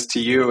 Travis,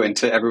 to you and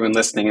to everyone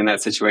listening in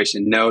that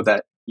situation, know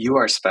that you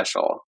are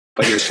special,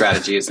 but your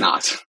strategy is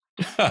not.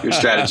 Your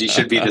strategy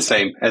should be the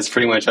same as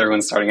pretty much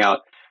everyone starting out.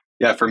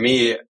 Yeah, for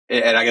me,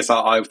 and I guess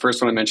I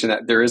first want to mention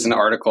that there is an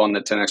article on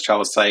the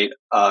 10xTravel site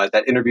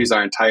that interviews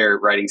our entire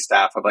writing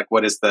staff of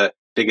what is the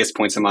biggest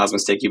points and miles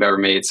mistake you've ever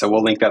made. So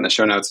we'll link that in the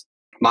show notes.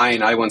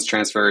 I once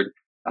transferred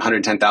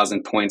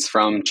 110,000 points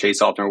from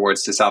Chase Ultimate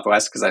Rewards to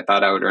Southwest because I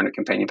thought I would earn a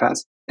companion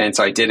pass. And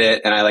so I did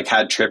it, and I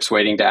had trips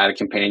waiting to add a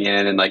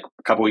companion, and a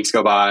couple weeks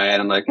go by, and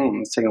I'm like,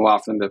 it's taking a while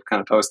for them to kind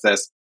of post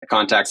this. I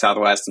contact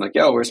Southwest and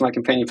yo, where's my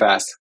companion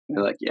pass? And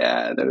they're like,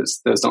 yeah,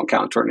 those don't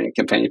count toward any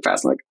companion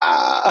pass. I'm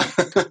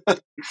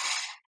like,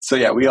 So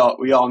yeah, we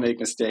all make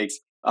mistakes.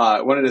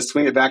 I wanted to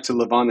swing it back to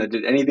Lovan.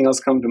 Did anything else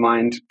come to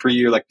mind for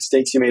you, like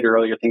mistakes you made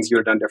earlier, things you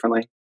would have done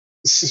differently?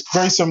 This is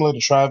very similar to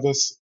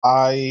Travis.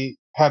 I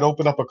had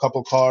opened up a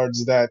couple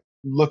cards that,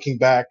 looking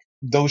back,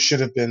 those should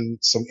have been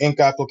some ink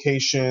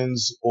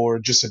applications or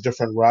just a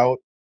different route.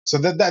 So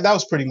that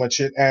was pretty much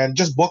it. And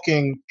just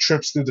booking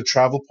trips through the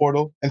travel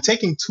portal and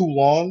taking too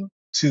long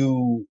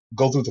to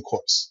go through the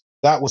course.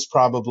 That was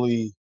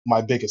probably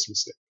my biggest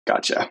mistake.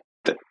 Gotcha.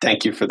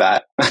 Thank you for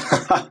that.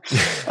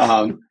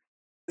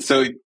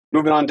 So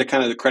moving on to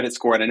kind of the credit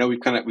score, and I know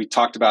we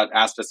talked about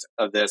aspects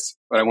of this,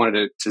 but I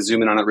wanted to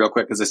zoom in on it real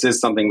quick because this is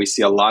something we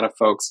see a lot of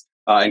folks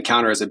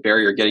encounter as a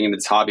barrier getting into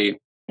this hobby.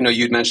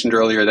 You'd mentioned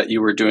earlier that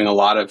you were doing a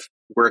lot of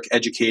work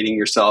educating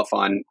yourself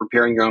on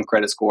repairing your own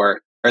credit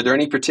score. Are there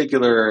any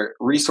particular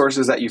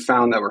resources that you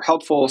found that were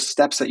helpful,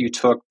 steps that you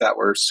took that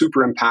were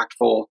super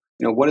impactful?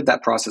 What did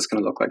that process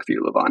kind of look like for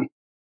you, Lovan?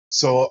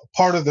 So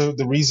part of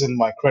the reason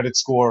my credit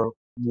score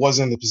was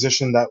in the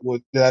position that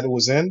it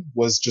was in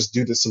was just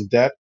due to some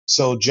debt.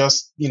 So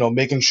just,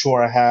 making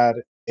sure I had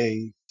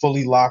a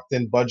fully locked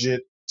in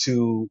budget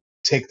to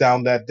take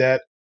down that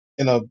debt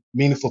in a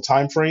meaningful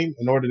time frame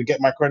in order to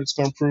get my credit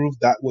score improved.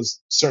 That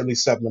was certainly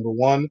step number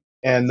one.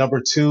 And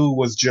number two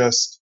was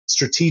just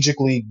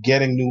strategically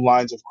getting new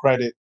lines of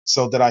credit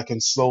so that I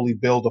can slowly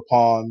build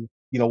upon,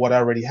 what I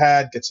already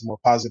had, get some more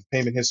positive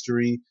payment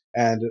history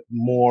and a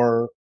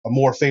more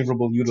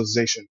favorable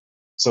utilization.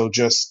 So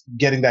just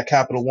getting that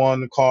Capital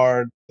One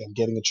card and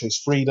getting a Chase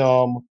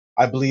Freedom.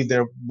 I believe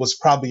there was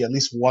probably at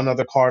least one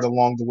other card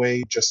along the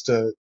way just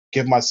to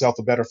give myself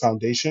a better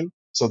foundation.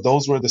 So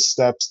those were the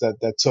steps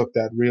that took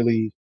that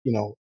really,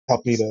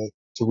 helped me to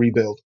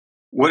rebuild.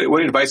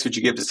 What advice would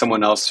you give to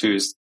someone else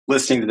who's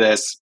listening to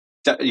this,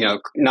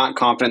 not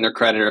confident in their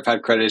credit or have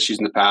had credit issues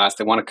in the past.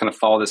 They want to kind of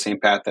follow the same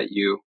path that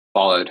you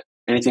followed.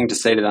 Anything to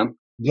say to them?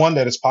 One,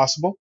 that is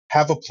possible.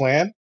 Have a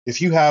plan.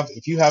 If you have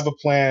a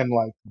plan,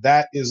 like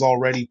that is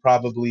already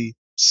probably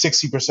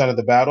 60% of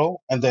the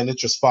battle, and then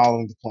it's just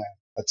following the plan.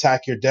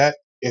 Attack your debt.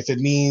 If it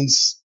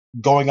means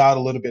going out a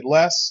little bit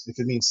less, if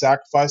it means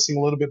sacrificing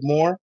a little bit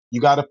more,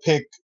 you got to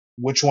pick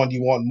which one do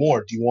you want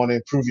more. Do you want to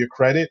improve your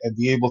credit and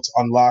be able to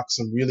unlock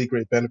some really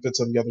great benefits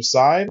on the other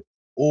side?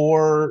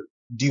 Or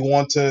do you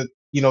want to,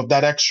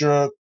 that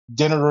extra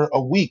dinner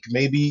a week?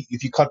 Maybe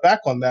if you cut back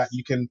on that,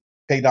 you can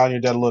pay down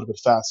your debt a little bit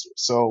faster.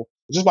 So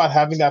it's just about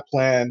having that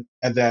plan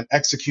and then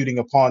executing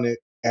upon it.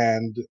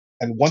 And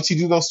once you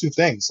do those two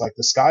things, like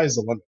the sky is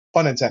the limit.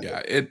 Pun intended.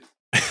 Yeah,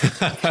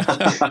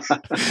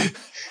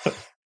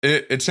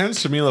 it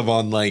sounds to me,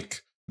 Lovan,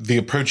 like the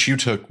approach you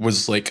took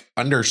was like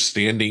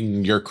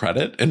understanding your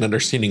credit and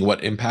understanding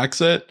what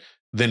impacts it,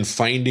 then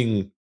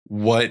finding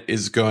what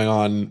is going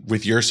on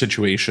with your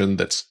situation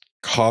that's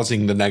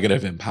causing the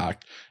negative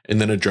impact,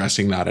 and then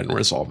addressing that and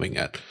resolving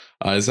it.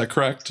 Is that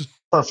correct?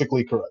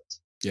 Perfectly correct.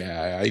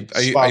 Yeah,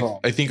 Spot on.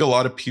 I think a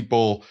lot of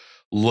people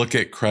look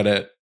at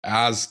credit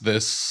as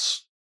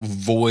this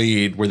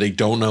void where they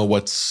don't know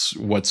what's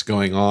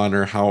going on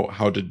or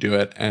how to do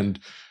it. And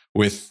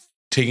with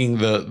taking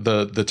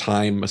the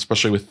time,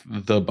 especially with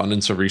the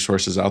abundance of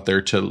resources out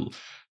there, to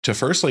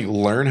first like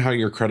learn how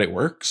your credit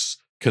works,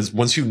 because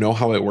once you know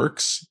how it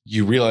works,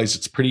 you realize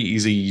it's pretty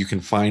easy. You can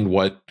find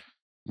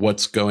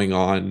what's going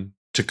on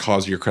to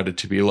cause your credit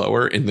to be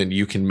lower, and then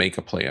you can make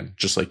a plan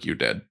just like you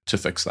did to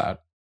fix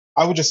that.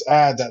 I would just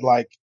add that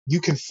like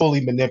you can fully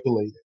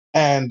manipulate it.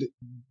 And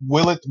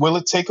will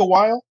it take a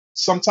while?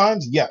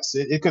 Sometimes, yes.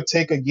 It could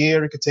take a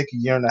year, it could take a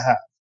year and a half.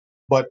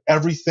 But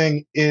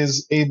everything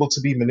is able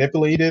to be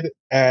manipulated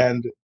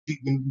and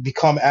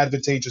become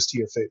advantageous to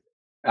your favor.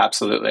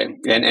 Absolutely.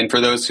 And for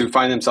those who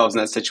find themselves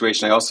in that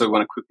situation, I also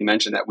want to quickly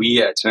mention that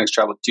we at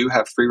 10xTravel do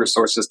have free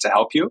resources to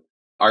help you.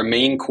 Our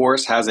main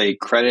course has a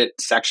credit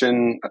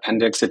section,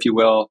 appendix, if you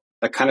will,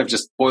 that kind of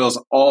just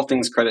boils all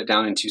things credit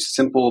down into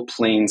simple,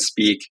 plain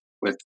speak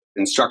with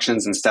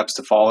instructions and steps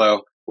to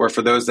follow. Or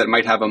for those that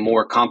might have a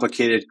more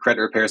complicated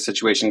credit repair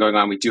situation going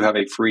on, we do have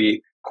a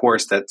free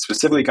course that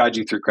specifically guides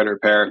you through credit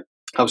repair,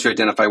 helps you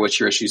identify what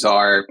your issues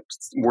are,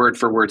 word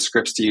for word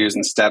scripts to use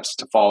and steps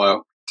to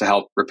follow to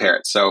help repair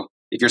it. So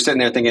if you're sitting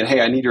there thinking,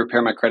 hey, I need to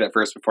repair my credit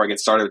first before I get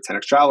started with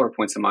 10xTravel or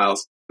Points and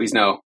Miles, please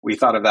know we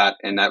thought of that,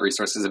 and that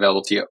resource is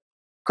available to you.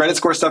 Credit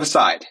score stuff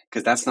aside,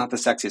 because that's not the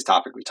sexiest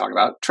topic we talk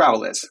about,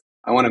 travel is.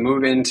 I want to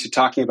move into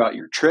talking about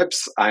your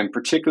trips. I'm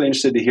particularly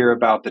interested to hear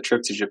about the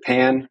trip to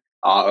Japan,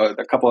 a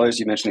couple others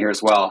you mentioned here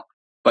as well.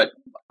 But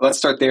let's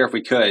start there if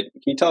we could.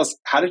 Can you tell us,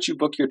 how did you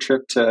book your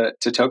trip to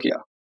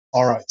Tokyo?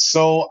 All right.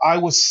 So I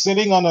was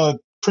sitting on a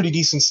pretty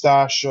decent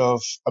stash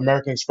of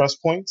American Express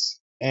points,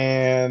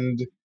 and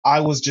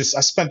I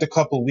spent a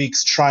couple of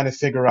weeks trying to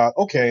figure out,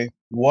 okay,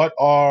 what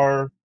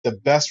are the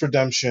best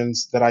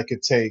redemptions that I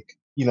could take,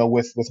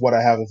 with what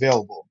I have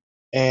available.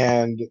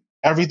 And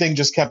everything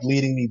just kept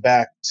leading me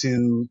back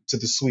to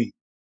the suite.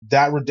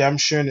 That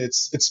redemption,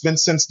 it's been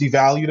since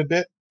devalued a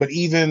bit, but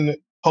even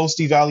post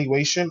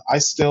devaluation, I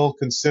still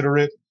consider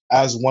it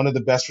as one of the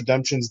best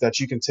redemptions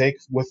that you can take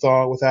with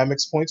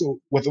Amex points,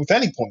 with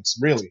any points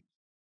really.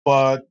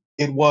 But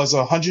it was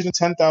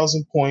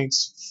 110,000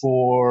 points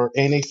for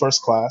ANA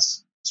first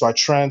class, so I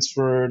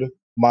transferred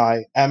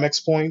my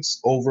Amex points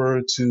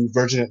over to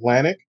Virgin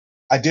Atlantic.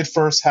 I did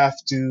first have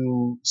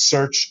to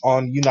search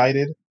on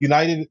United.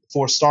 United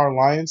for Star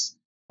Alliance,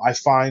 I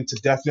find to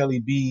definitely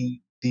be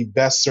the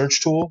best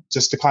search tool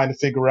just to kind of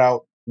figure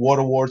out what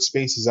award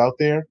space is out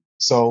there.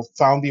 So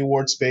found the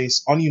award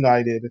space on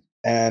United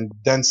and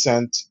then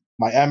sent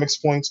my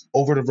Amex points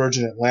over to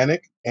Virgin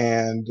Atlantic,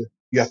 and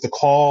you have to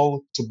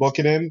call to book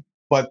it in.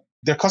 But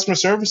their customer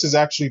service is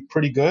actually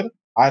pretty good.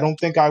 I don't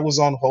think I was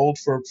on hold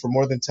for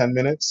more than 10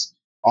 minutes.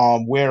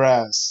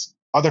 Whereas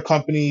other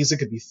companies, it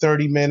could be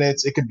 30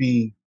 minutes, it could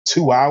be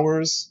 2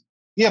 hours.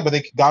 Yeah, but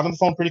they got on the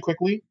phone pretty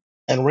quickly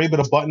and were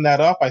able to button that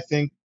up. I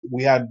think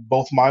we had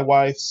both my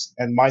wife's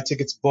and my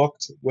tickets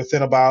booked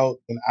within about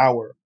an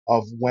hour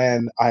of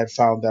when I had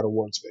found that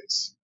award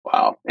space.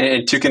 Wow.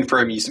 And to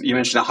confirm, you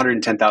mentioned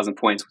 110,000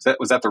 points.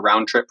 Was that the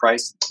round trip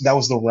price? That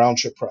was the round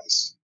trip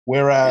price.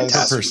 Whereas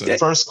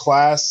first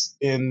class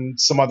in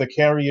some other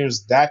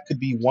carriers, that could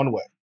be one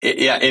way.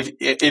 Yeah,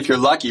 if you're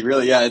lucky,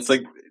 really. Yeah,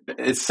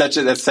 that's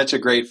such a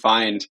great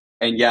find.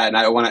 And yeah, and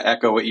I want to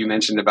echo what you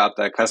mentioned about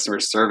the customer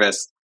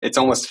service. It's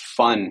almost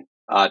fun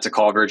to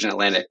call Virgin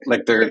Atlantic.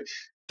 Like their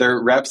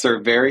reps are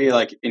very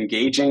like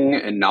engaging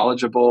and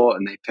knowledgeable,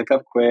 and they pick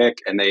up quick,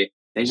 and they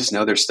just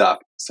know their stuff.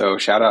 So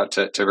shout out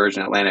to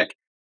Virgin Atlantic.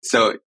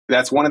 So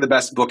that's one of the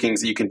best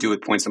bookings that you can do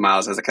with Points and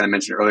Miles, as I kind of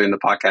mentioned earlier in the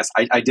podcast.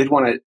 I did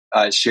want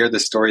to share the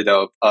story,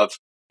 though, of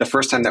the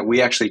first time that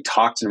we actually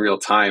talked in real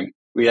time.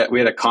 We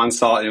had a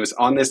consult, and it was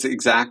on this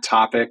exact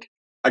topic.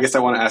 I guess I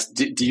want to ask,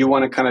 do you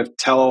want to kind of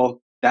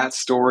tell that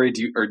story?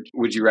 Or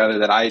would you rather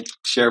that I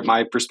share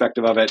my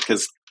perspective of it?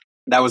 Because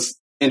that was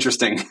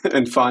interesting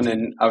and fun,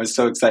 and I was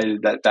so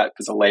excited that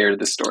was a layer to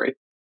the story.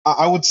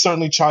 I would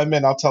certainly chime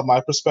in. I'll tell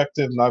my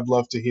perspective, and I'd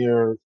love to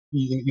hear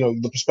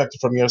the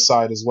perspective from your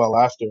side as well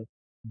after.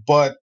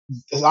 But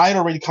I had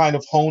already kind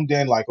of honed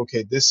in, like,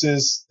 okay, this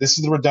is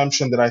the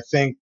redemption that I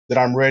think that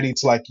I'm ready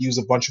to like use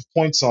a bunch of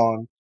points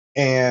on,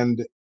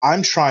 and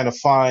I'm trying to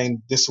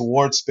find this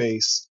award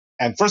space.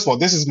 And first of all,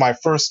 this is my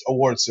first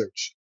award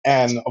search,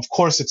 and of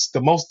course, it's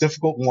the most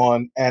difficult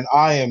one, and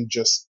I am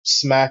just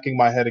smacking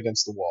my head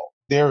against the wall.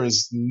 There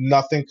is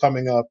nothing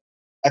coming up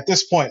at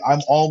this point.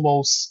 I'm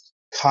almost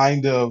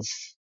kind of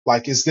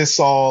like, is this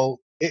all?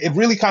 It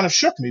really kind of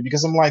shook me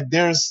because I'm like,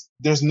 there's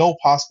no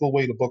possible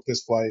way to book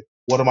this flight.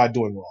 What am I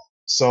doing wrong?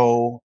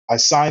 So I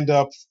signed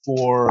up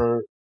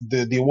for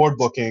the award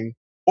booking,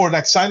 or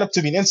like signed up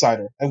to be an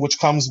insider, and which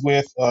comes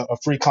with a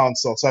free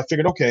consult. So I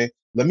figured, okay,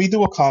 let me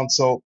do a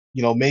consult.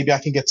 Maybe I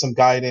can get some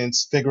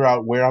guidance, figure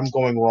out where I'm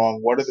going wrong,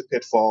 what are the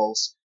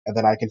pitfalls, and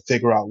then I can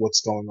figure out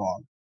what's going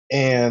on.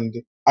 And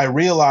I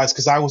realized,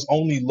 because I was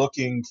only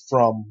looking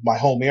from my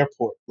home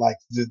airport, like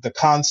the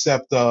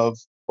concept of,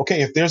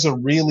 okay, if there's a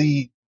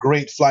really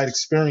great flight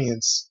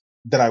experience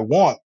that I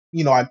want,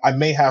 I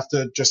may have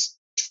to just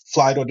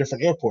fly to a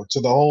different airport.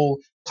 So the whole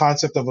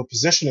concept of a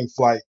positioning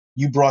flight,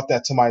 you brought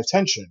that to my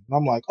attention. And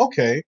I'm like,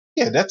 okay,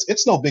 yeah,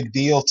 it's no big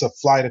deal to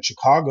fly to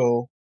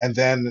Chicago and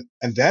then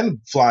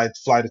fly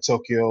to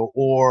Tokyo,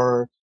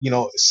 or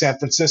San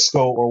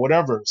Francisco or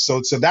whatever.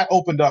 So that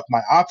opened up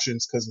my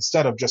options, because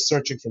instead of just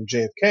searching from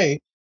JFK,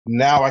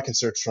 now I can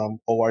search from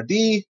ORD,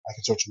 I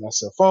can search from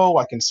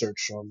SFO, I can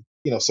search from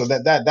so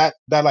that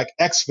like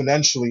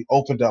exponentially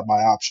opened up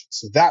my options.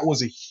 So that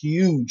was a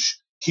huge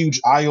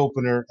eye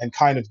opener, and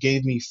kind of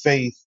gave me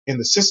faith in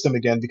the system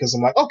again, because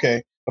I'm like,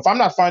 okay, if I'm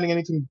not finding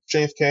anything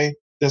JFK,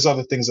 there's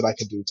other things that I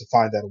can do to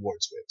find that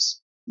award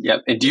space.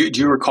 Yep. And do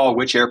you recall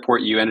which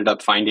airport you ended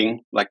up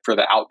finding, like for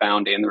the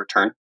outbound and the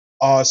return?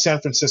 San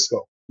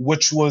Francisco,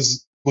 which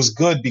was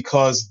good,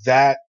 because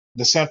that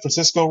the San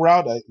Francisco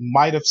route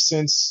might have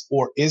since,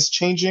 or is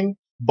changing,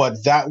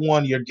 but that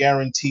one you're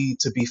guaranteed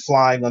to be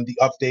flying on the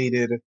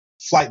updated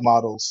flight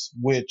models,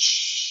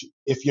 which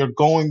if you're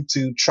going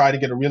to try to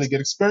get a really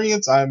good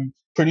experience, I'm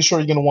pretty sure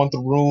you're going to want the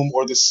room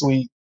or the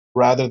suite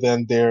rather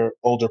than their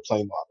older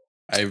plane model.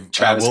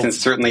 Travis can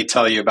certainly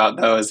tell you about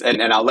those,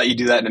 and I'll let you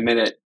do that in a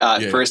minute.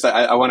 Yeah. First,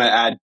 I want to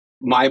add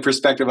my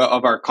perspective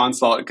of our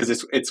consult,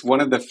 because it's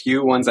one of the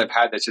few ones I've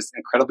had that's just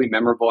incredibly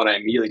memorable, and I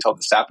immediately told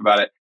the staff about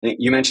it. I think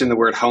you mentioned the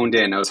word honed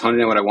in. I was honed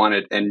in on what I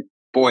wanted, and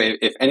boy,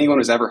 if anyone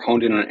was ever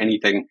honed in on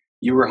anything,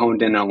 you were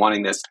honed in on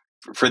wanting this.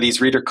 For these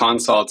reader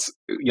consults,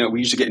 we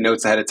usually get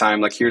notes ahead of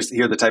time, like here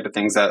are the type of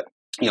things that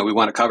we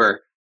want to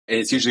cover.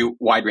 It's usually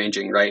wide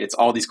ranging, right? It's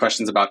all these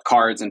questions about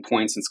cards and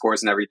points and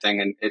scores and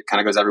everything, and it kind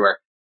of goes everywhere.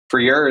 For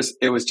yours,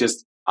 it was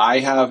just, I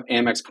have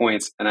Amex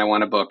points and I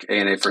want to book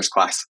ANA first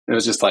class. It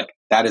was just like,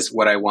 that is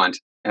what I want.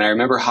 And I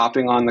remember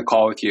hopping on the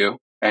call with you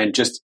and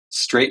just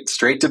straight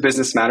to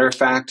business, matter of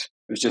fact.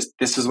 It was just,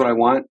 this is what I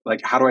want.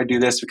 Like, how do I do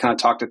this? We kind of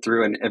talked it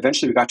through, and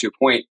eventually we got to a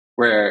point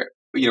where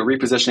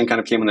repositioning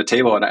kind of came on the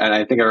table. And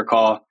I think I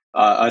recall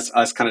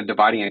us kind of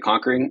dividing and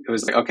conquering. It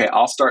was like, okay,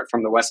 I'll start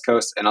from the West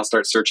Coast and I'll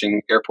start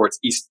searching airports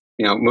east,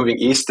 moving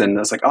east. And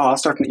I was like, oh, I'll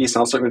start from the east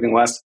and I'll start moving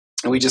west.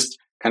 And we just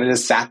kind of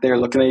just sat there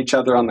looking at each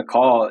other on the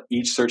call,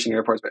 each searching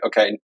airports. But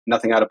okay,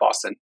 nothing out of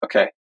Boston.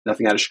 Okay,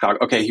 nothing out of Chicago.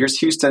 Okay, here's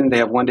Houston. They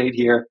have one date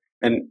here.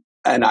 And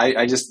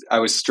I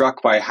was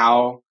struck by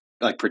how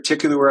like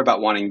particular we were about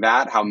wanting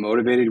that, how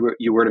motivated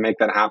you were to make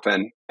that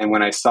happen. And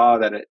when I saw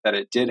that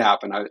it did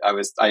happen,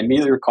 I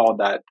immediately recalled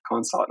that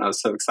consult, and I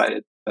was so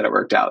excited that it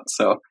worked out.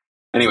 So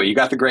anyway, you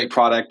got the great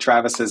product.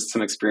 Travis has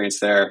some experience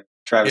there.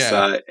 Travis,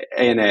 Yeah.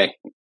 ANA,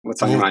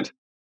 what's on your mind?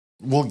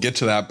 We'll get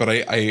to that, but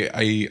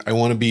I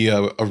want to be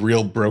a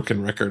real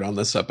broken record on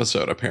this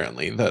episode,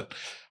 apparently, that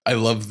I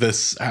love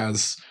this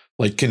as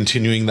like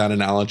continuing that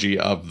analogy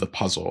of the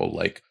puzzle.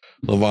 Like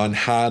Lovan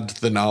had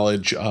the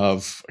knowledge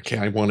of, okay,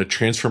 I want to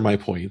transfer my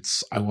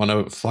points. I want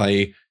to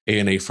fly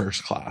ANA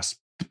first class.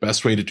 The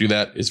best way to do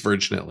that is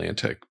Virgin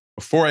Atlantic.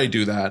 Before I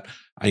do that,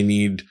 I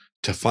need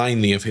to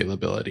find the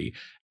availability.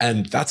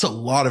 And that's a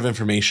lot of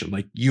information.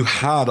 Like you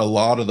had a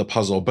lot of the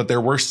puzzle, but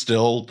there were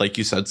still, like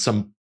you said,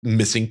 some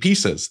missing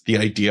pieces, the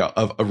idea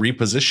of a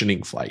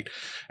repositioning flight.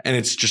 And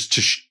it's just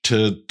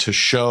to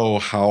show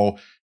how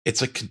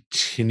it's a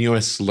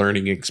continuous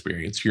learning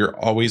experience. You're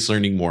always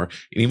learning more.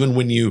 And even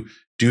when you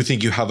do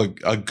think you have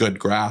a good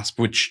grasp,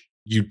 which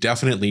you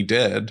definitely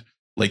did,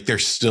 like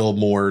there's still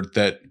more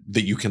that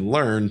you can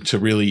learn to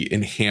really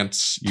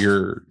enhance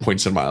your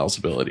points and miles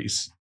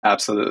abilities.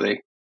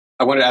 Absolutely.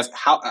 I wanted to ask,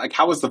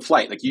 how was the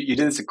flight? Like you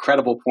did this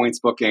incredible points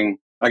booking.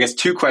 I guess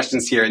two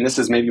questions here, and this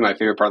is maybe my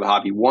favorite part of the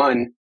hobby.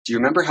 One, do you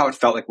remember how it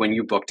felt like when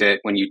you booked it,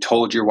 when you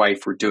told your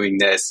wife we're doing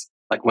this,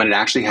 like when it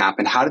actually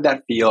happened? How did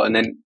that feel? And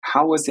then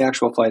how was the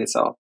actual flight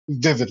itself?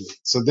 Vividly.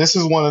 So this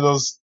is one of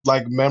those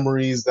like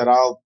memories that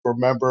I'll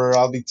remember.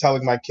 I'll be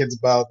telling my kids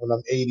about when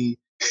I'm 80.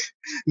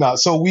 No,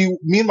 so me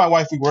and my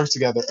wife, we work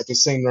together at the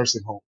same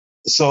nursing home.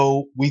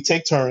 So we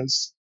take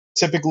turns.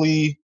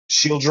 Typically,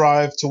 she'll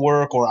drive to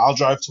work or I'll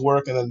drive to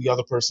work, and then the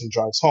other person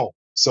drives home.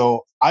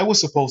 So I was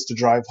supposed to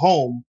drive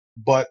home,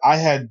 but I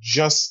had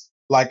just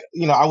like,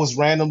 I was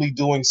randomly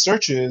doing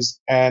searches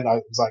and I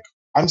was like,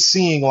 I'm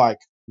seeing like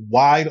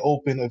wide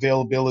open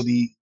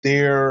availability.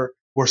 There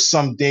were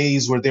some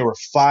days where there were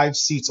 5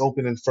 seats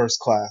open in first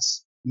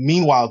class.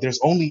 Meanwhile, there's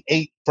only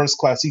 8 first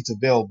class seats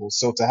available.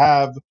 So to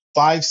have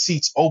 5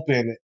 seats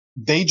open,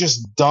 they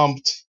just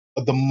dumped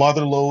the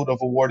mother load of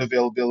award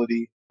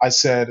availability. I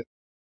said,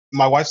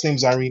 my wife's name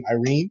is Irene.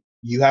 Irene,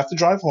 you have to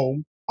drive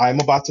home. I'm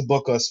about to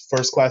book us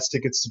first class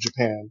tickets to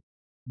Japan.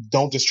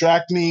 Don't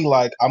distract me.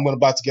 Like I'm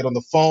about to get on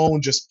the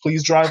phone. Just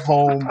please drive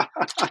home.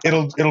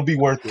 It'll be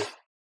worth it.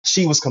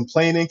 She was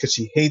complaining because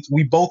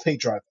we both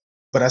hate driving.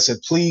 But I said,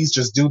 please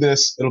just do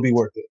this. It'll be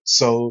worth it.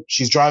 So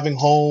she's driving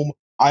home.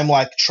 I'm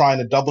like trying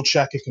to double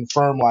check and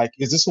confirm, like,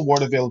 is this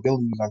award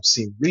availability that I'm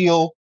seeing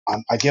real?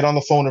 I get on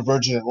the phone to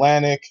Virgin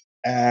Atlantic,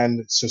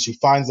 and so she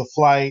finds the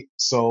flight.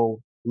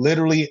 So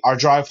literally, our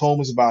drive home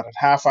is about a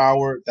half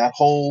hour. That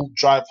whole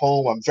drive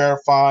home, I'm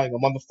verifying,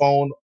 I'm on the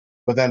phone.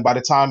 But then by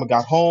the time I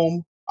got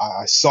home,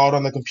 I saw it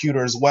on the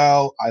computer as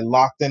well. I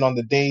locked in on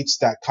the dates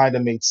that kind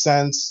of made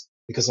sense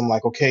because I'm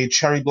like, okay,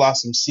 cherry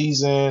blossom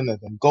season and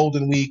then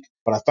golden week.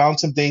 But I found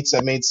some dates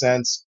that made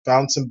sense,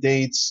 found some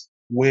dates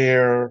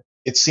where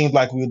it seemed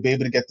like we would be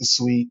able to get the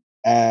suite.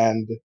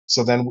 And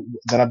so then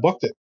I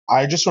booked it.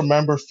 I just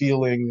remember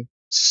feeling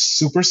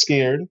super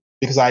scared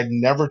because I'd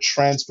never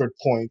transferred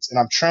points and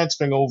I'm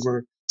transferring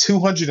over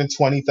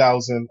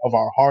 220,000 of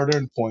our hard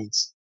earned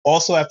points.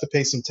 Also have to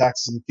pay some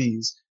taxes and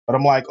fees. But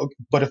I'm like, okay,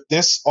 but if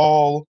this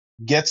all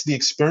gets the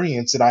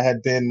experience that I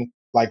had been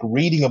like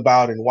reading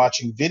about and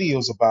watching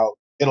videos about,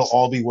 it'll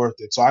all be worth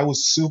it. So I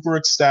was super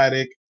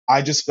ecstatic.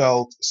 I just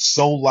felt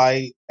so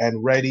light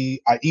and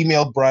ready. I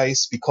emailed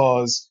Bryce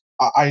because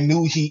I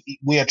knew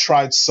we had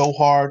tried so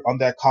hard on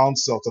that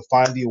console to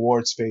find the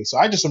award space. So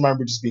I just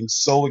remember just being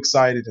so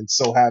excited and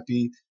so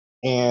happy.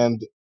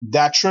 And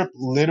that trip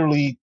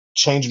literally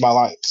changed my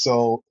life.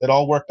 So it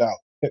all worked out.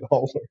 It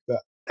all worked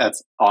out.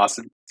 That's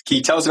awesome. Can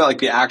you tell us about like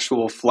the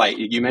actual flight?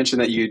 You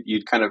mentioned that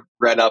you'd kind of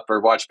read up or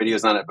watched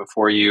videos on it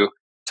before you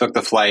took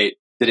the flight.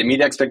 Did it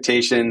meet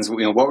expectations?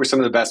 What were some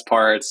of the best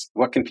parts?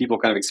 What can people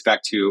kind of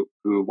expect who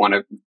want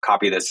to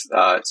copy this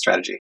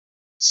strategy?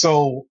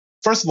 So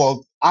first of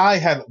all, I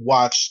had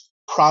watched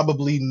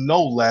probably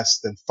no less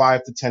than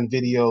 5 to 10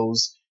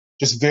 videos,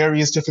 just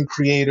various different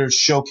creators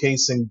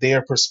showcasing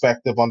their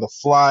perspective on the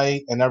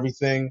flight and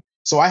everything.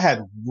 So I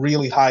had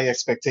really high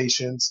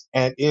expectations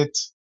and it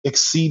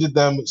exceeded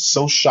them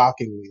so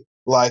shockingly.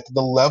 Like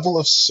the level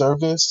of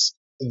service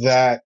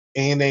that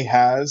ANA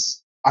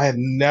has, I had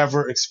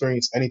never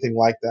experienced anything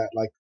like that.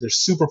 Like they're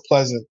super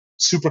pleasant,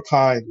 super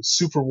kind,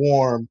 super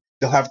warm.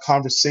 They'll have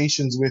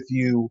conversations with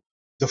you.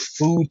 The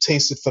food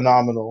tasted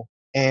phenomenal,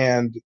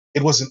 and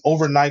it was an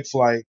overnight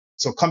flight.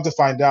 So come to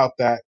find out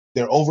that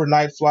their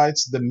overnight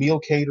flights, the meal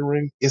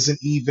catering isn't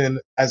even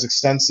as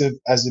extensive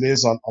as it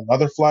is on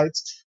other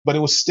flights, but it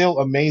was still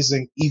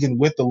amazing even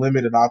with the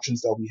limited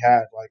options that we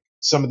had. Like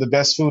some of the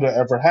best food I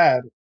ever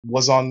had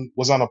was on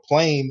a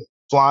plane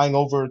flying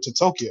over to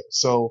Tokyo.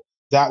 So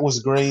that was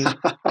great.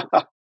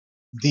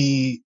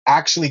 The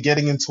actually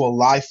getting into a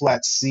lie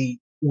flat seat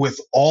with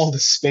all the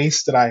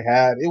space that I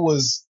had, it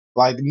was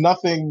like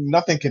nothing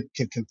can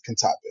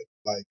top it.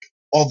 Like,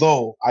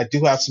 although I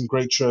do have some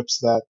great trips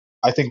that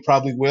I think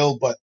probably will,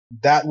 but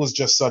that was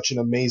just such an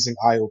amazing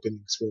eye-opening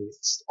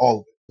experience. All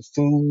of it, the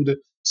food,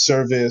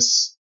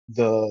 service,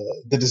 the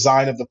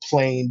design of the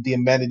plane, the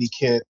amenity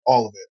kit,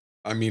 all of it.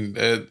 I mean,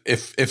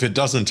 if it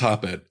doesn't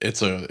top it,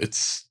 it's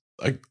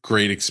a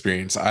great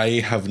experience.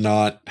 I have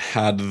not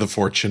had the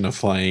fortune of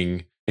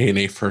flying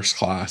ANA first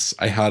class.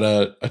 I had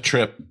a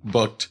trip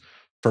booked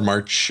for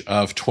March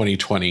of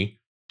 2020,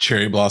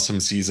 cherry blossom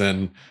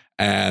season,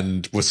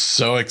 and was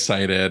so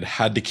excited,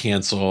 had to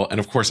cancel. And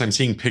of course, I'm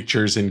seeing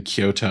pictures in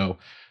Kyoto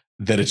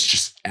that it's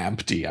just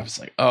empty. I was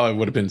like, oh, it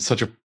would have been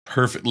such a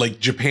perfect, like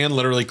Japan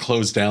literally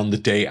closed down the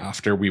day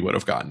after we would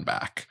have gotten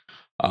back.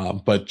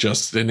 But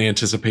just in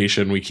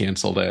anticipation, we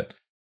canceled it.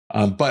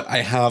 But I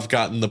have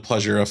gotten the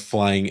pleasure of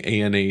flying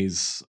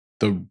ANA's.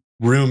 The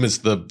room is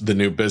the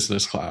new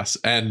business class,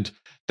 and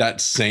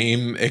that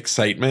same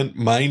excitement.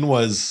 Mine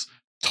was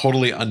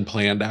totally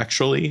unplanned,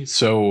 actually.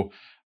 So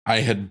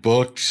I had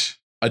booked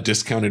a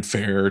discounted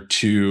fare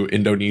to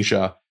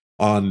Indonesia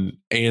on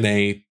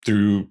ANA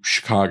through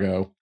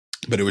Chicago,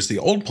 but it was the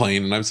old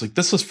plane, and I was like,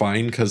 this was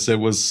fine because it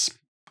was,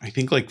 I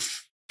think, like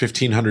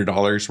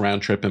 $1,500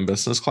 round trip in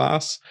business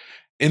class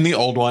in the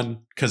old one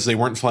because they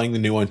weren't flying the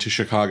new one to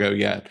Chicago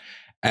yet.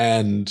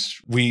 And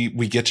we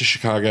get to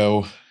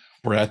Chicago,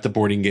 we're at the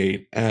boarding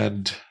gate,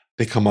 and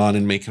they come on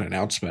and make an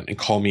announcement and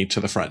call me to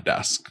the front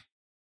desk.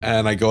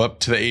 And I go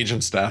up to the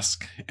agent's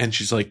desk and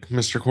she's like,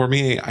 Mr.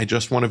 Cormier, I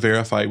just want to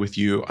verify with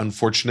you.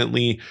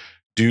 Unfortunately,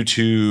 due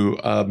to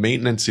a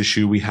maintenance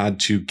issue, we had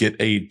to get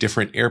a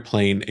different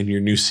airplane and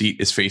your new seat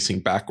is facing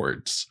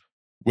backwards,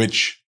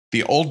 which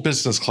the old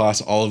business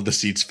class, all of the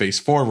seats face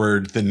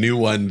forward. The new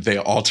one, they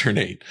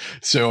alternate.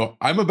 So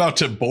I'm about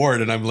to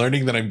board and I'm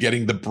learning that I'm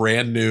getting the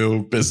brand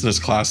new business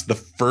class the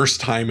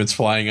first time it's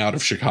flying out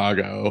of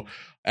Chicago.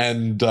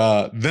 And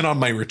then on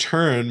my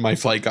return, my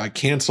flight got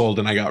canceled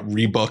and I got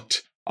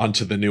rebooked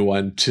onto the new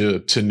one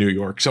to New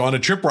York. So on a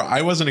trip where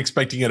I wasn't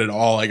expecting it at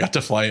all, I got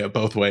to fly it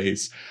both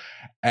ways.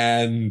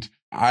 And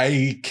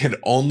I can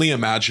only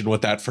imagine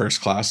what that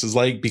first class is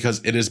like, because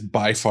it is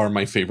by far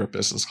my favorite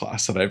business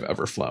class that I've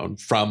ever flown.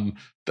 From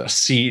the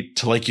seat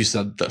to, like you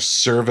said, the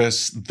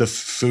service, the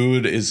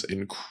food is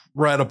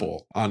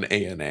incredible on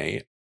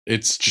ANA.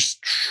 It's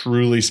just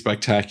truly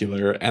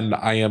spectacular. And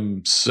I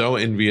am so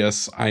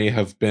envious. I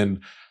have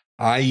been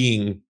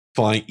eyeing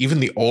flying even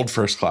the old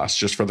first class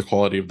just for the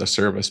quality of the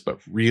service, but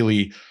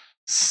really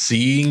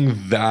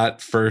seeing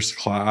that first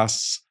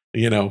class,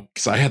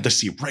 because I had the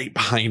seat right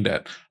behind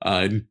it,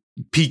 and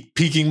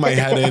peeking my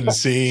head in,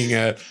 seeing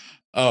it.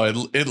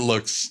 Oh, it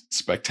looks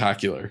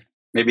spectacular.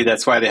 Maybe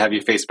that's why they have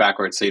you face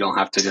backwards, so you don't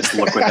have to just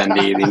look with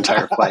envy the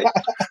entire flight.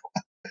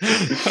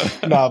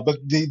 No, but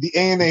the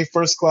ANA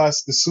first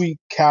class, the suite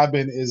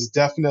cabin is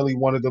definitely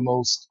one of the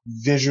most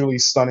visually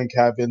stunning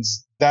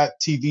cabins. That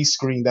TV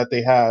screen that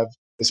they have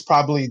is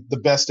probably the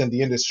best in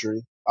the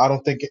industry. I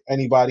don't think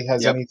anybody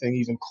has anything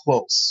even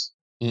close.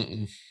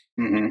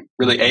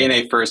 Really,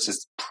 ANA first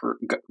is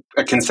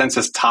a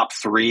consensus top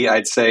 3,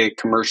 I'd say,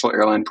 commercial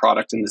airline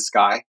product in the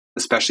sky,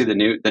 especially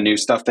the new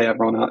stuff they have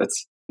rolling out.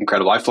 It's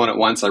incredible. I've flown it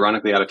once,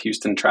 ironically, out of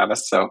Houston,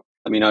 Travis. So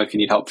let me know if you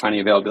need help finding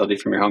availability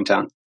from your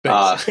hometown.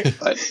 But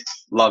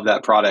love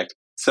that product.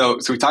 So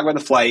we talked about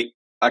the flight.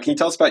 Can you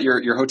tell us about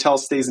your hotel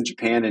stays in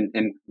Japan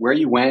and where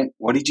you went?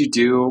 What did you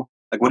do?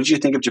 Like, what did you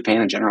think of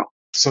Japan in general?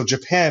 So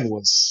Japan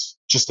was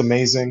just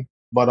amazing,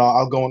 but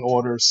I'll go in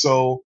order.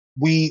 So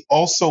we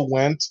also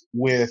went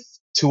with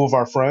 2 of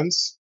our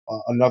friends,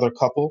 another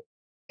couple.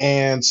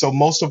 And so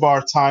most of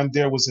our time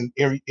there was in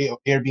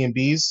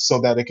Airbnbs so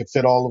that it could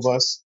fit all of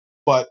us.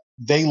 But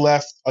they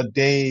left a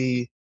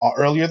day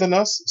earlier than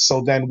us.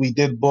 So then we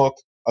did book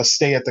a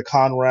stay at the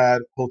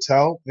Conrad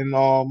Hotel in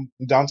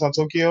downtown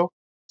Tokyo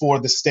for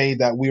the stay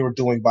that we were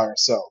doing by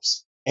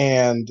ourselves.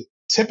 And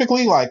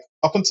typically, like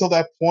up until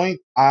that point,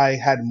 I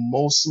had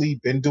mostly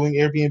been doing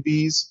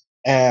Airbnbs.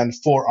 And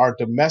for our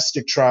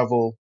domestic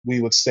travel, we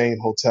would stay in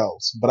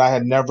hotels. But I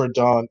had never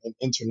done an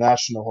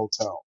international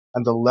hotel.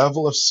 And the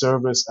level of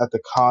service at the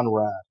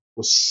Conrad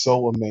was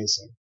so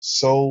amazing.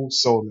 So,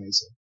 so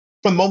amazing.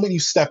 From the moment you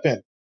step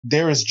in,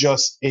 there is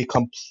just a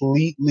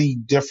completely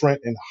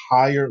different and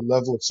higher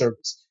level of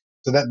service.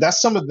 So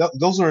that's some of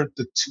those are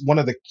one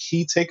of the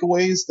key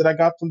takeaways that I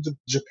got from the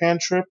Japan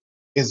trip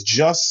is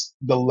just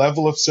the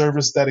level of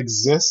service that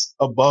exists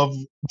above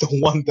the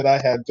one that I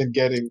had been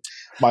getting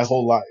my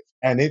whole life.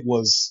 And it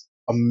was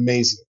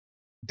amazing.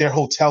 Their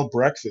hotel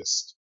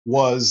breakfast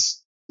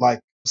was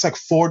it's like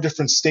 4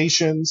 different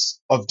stations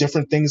of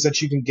different things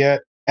that you can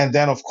get. And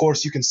then, of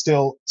course, you can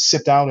still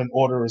sit down and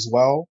order as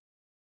well.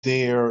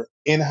 Their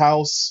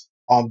in-house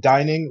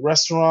dining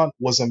restaurant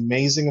was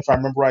amazing. If I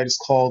remember right, it's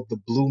called the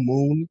Blue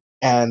Moon.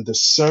 And the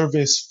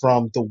service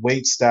from the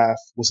wait staff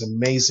was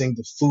amazing.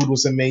 The food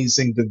was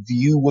amazing. The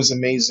view was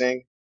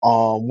amazing.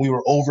 We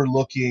were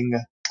overlooking,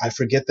 I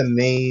forget the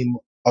name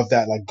of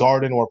that like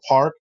garden or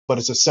park, but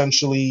it's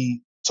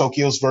essentially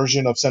Tokyo's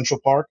version of Central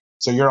Park.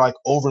 So you're like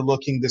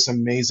overlooking this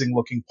amazing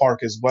looking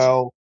park as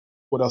well.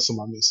 What else am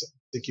I missing?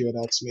 I think you had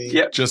asked me.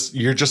 Yeah,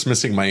 you're just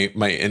missing my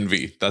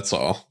envy. That's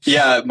all.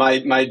 Yeah,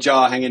 my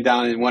jaw hanging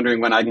down and wondering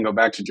when I can go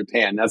back to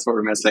Japan. That's what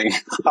we're missing.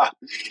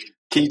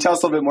 Can you tell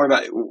us a little bit more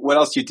about what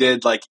else you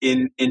did like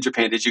in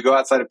Japan? Did you go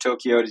outside of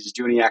Tokyo? Did you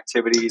do any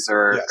activities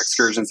or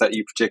excursions that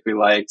you particularly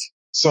liked?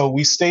 So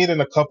we stayed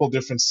in a couple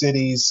different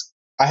cities.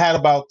 I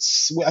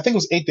think it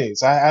was 8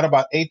 days. I had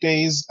about 8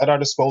 days at our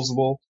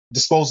disposal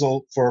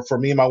for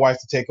me and my wife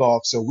to take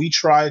off. So we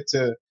tried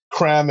to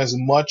cram as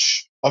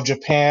much of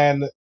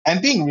Japan,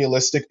 and being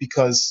realistic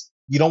because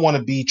you don't want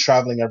to be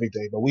traveling every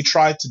day, but we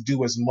tried to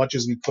do as much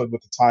as we could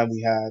with the time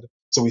we had.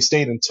 So we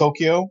stayed in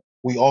Tokyo.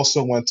 We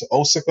also went to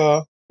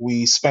Osaka.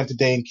 We spent a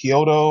day in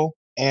Kyoto,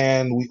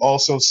 and we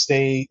also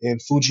stayed in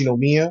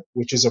Fujinomiya,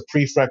 which is a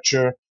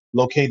prefecture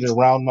located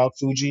around Mount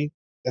Fuji.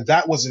 And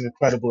that was an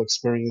incredible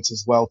experience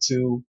as well,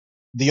 too.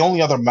 The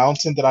only other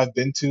mountain that I've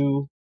been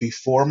to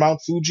before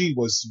Mount Fuji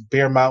was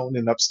Bear Mountain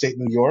in upstate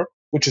New York,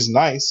 which is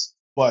nice,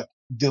 but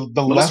the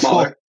level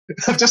smaller.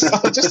 just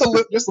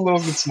a little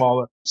bit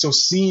smaller. So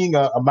seeing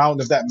a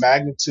mountain of that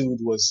magnitude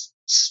was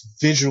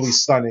visually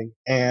stunning,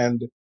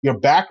 and your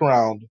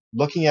background,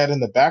 looking at it in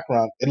the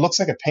background, it looks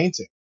like a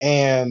painting.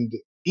 And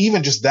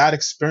even just that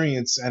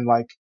experience, and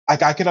like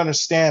I could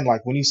understand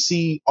like when you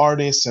see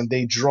artists and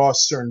they draw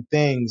certain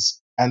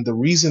things, and the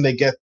reason they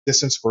get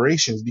this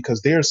inspiration is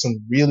because there are some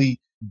really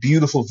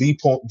beautiful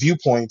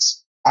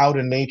viewpoints out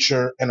in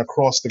nature and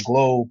across the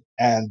globe,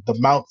 and the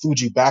Mount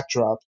Fuji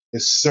backdrop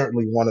is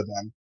certainly one of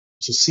them.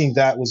 So seeing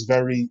that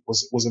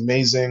was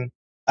amazing.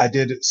 I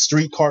did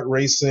street kart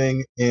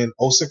racing in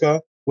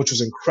Osaka, which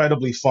was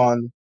incredibly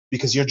fun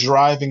because you're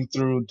driving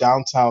through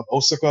downtown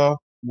Osaka,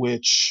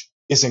 which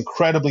is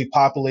incredibly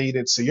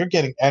populated. So you're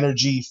getting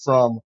energy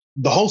from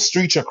the whole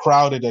streets are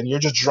crowded and you're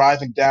just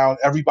driving down.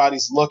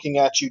 Everybody's looking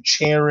at you,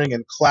 cheering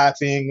and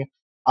clapping.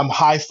 I'm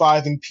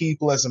high-fiving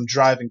people as I'm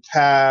driving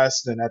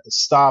past and at the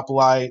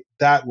stoplight.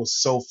 That was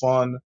so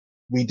fun.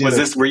 We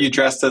did Were you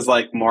dressed as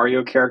like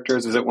Mario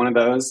characters? Was it one of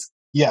those?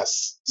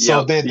 yes. So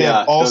Yep. they had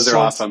Yeah. all Those are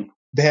sorts. awesome.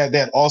 They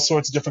had all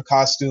sorts of different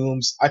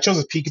costumes. I chose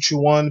a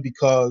Pikachu one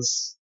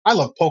because I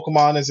loved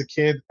Pokemon as a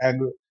kid,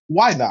 and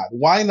why not?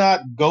 Why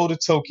not go to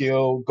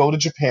Tokyo, go to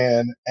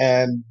Japan,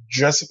 and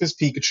dress up as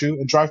Pikachu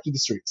and drive through the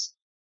streets?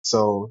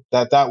 So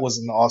that was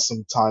an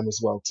awesome time as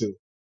well too.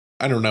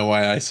 I don't know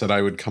why I said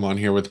I would come on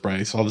here with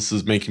Bryce. All this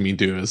is making me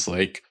do is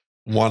like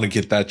want to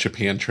get that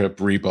Japan trip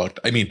rebooked.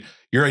 I mean,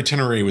 your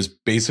itinerary was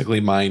basically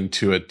mine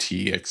to a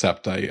T,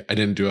 except I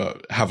didn't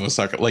have a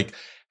second, like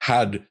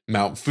had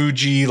Mount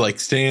Fuji, like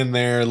staying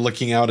there,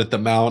 looking out at the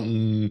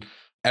mountain,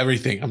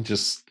 everything.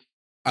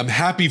 I'm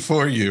happy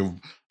for you.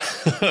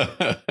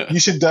 You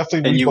should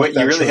definitely And rebook you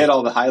that really hit trip.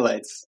 all the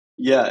highlights.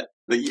 Yeah.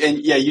 And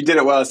yeah, you did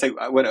it well. It's like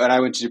when I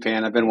went to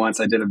Japan, I've been once,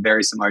 I did a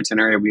very similar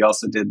itinerary. We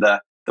also did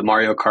the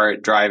Mario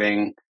Kart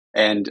driving.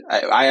 And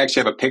I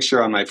actually have a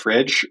picture on my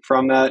fridge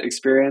from that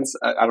experience.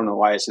 I don't know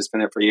why, it's just been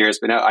there for years,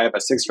 but now I have a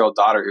 6-year-old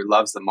daughter who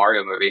loves the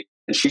Mario movie.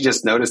 And she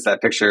just noticed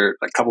that picture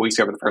like a couple weeks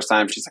ago for the first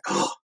time. She's like,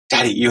 "Oh,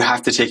 Daddy, you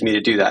have to take me to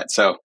do that."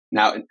 So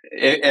now,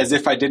 as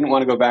if I didn't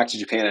want to go back to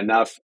Japan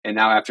enough, and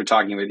now after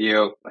talking with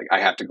you, like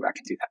I have to go back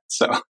and do that.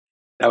 So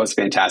that was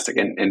fantastic,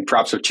 and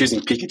props for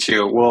choosing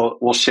Pikachu.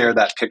 We'll share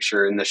that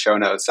picture in the show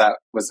notes. That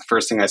was the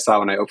first thing I saw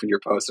when I opened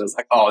your post. I was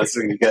like, "Oh, this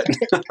is gonna be good."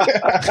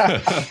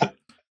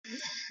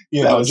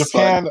 That was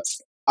fun. Japan,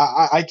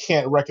 I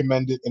can't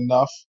recommend it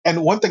enough.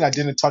 And one thing I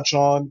didn't touch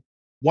on,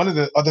 one of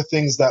the other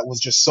things that was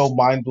just so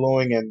mind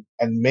blowing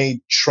and made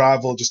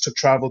travel, just took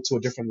travel to a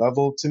different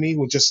level to me,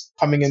 was just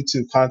coming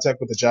into contact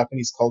with the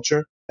Japanese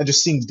culture and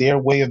just seeing their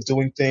way of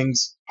doing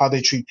things, how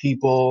they treat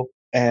people,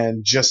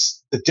 and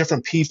just the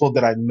different people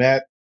that I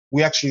met.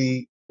 We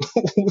actually,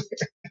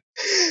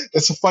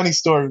 it's a funny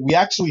story. We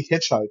actually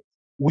hitchhiked.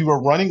 We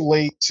were running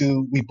late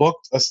we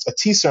booked a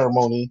tea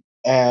ceremony,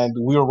 and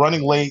we were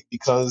running late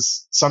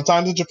because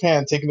sometimes in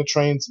Japan, taking the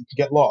trains, you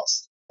can get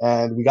lost.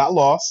 And we got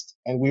lost,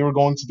 and we were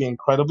going to be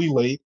incredibly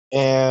late.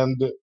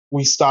 And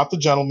we stopped the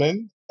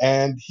gentleman,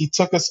 and he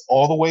took us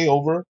all the way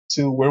over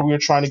to where we were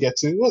trying to get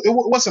to. It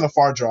wasn't a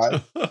far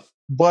drive,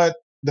 but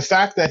the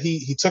fact that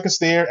he took us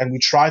there and we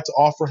tried to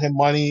offer him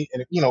money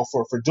and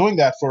for doing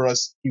that for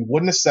us, he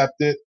wouldn't accept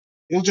it.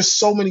 It was just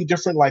so many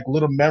different like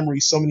little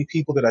memories, so many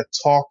people that I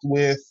talked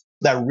with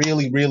that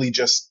really, really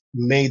just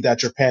made that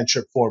Japan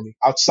trip for me.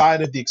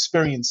 Outside of the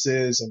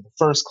experiences and the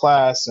first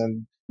class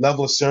and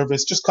level of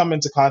service, just come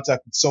into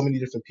contact with so many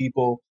different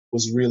people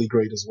was really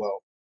great as well.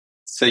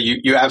 So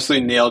you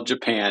absolutely nailed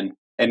Japan.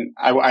 And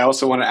I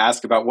also want to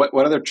ask about what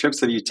other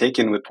trips have you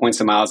taken with points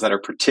and miles that are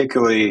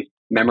particularly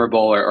memorable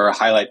or a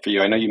highlight for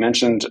you? I know you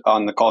mentioned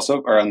on the call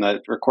or on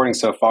the recording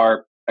so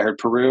far, I heard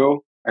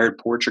Peru, I heard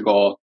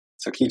Portugal.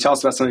 So can you tell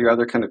us about some of your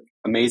other kind of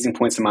amazing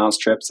points and miles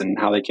trips and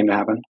how they came to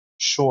happen?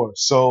 Sure.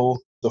 So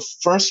the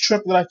first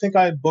trip that I think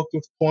I had booked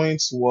with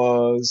points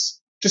was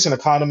just an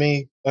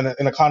economy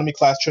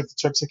class trip to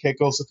Turks and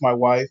Caicos with my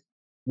wife,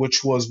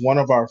 which was one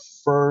of our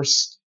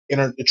first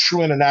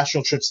true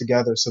international trips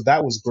together. So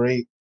that was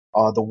great.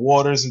 The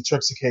waters in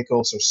Turks and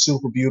Caicos are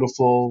super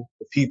beautiful.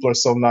 The people are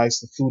so nice.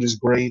 The food is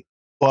great.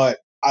 But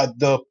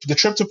the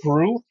trip to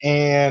Peru,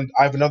 and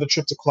I have another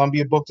trip to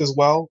Colombia booked as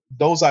well.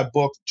 Those I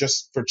booked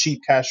just for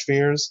cheap cash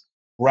fares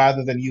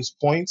rather than use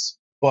points.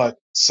 But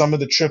some of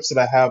the trips that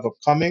I have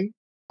upcoming,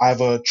 I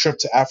have a trip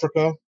to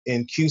Africa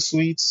in Q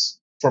Suites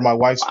for my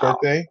wife's Wow.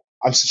 birthday.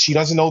 She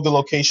doesn't know the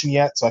location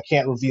yet, so I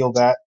can't reveal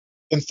that.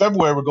 In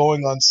February, we're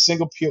going on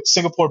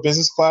Singapore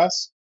business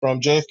class from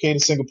JFK to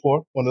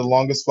Singapore, one of the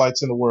longest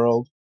flights in the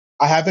world.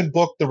 I haven't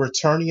booked the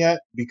return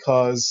yet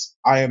because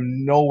I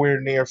am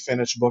nowhere near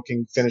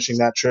finishing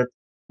that trip.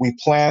 We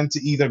plan to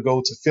either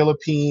go to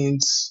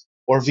Philippines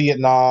or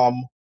Vietnam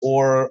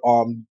or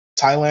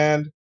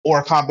Thailand or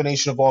a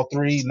combination of all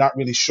three. Not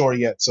really sure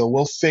yet. So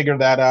we'll figure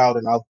that out,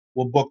 and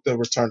we'll book the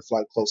return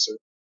flight closer.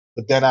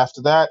 But then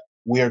after that,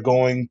 we are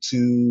going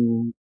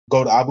to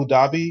go to Abu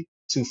Dhabi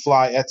to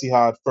fly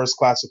Etihad first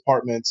class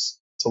apartments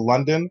to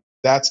London.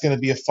 That's going to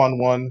be a fun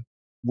one.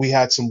 We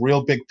had some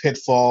real big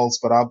pitfalls,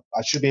 but I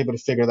should be able to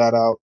figure that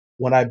out.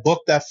 When I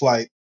booked that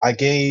flight, I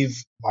gave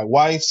my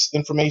wife's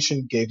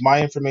information, gave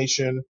my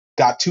information,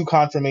 got two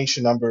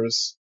confirmation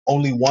numbers.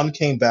 Only one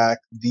came back.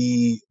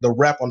 The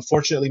rep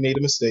unfortunately made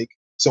a mistake,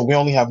 so we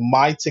only have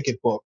my ticket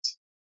booked.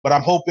 But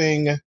I'm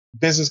hoping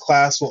business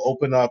class will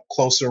open up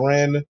closer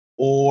in,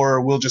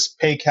 or we'll just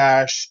pay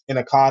cash in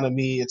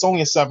economy. It's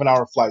only a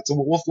 7-hour flight, so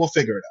we'll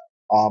figure it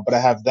out. But I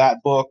have that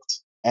booked,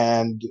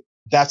 and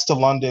that's to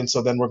London.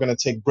 So then we're going to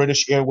take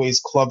British Airways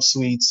Club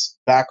Suites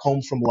back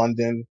home from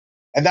London.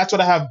 And that's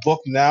what I have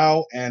booked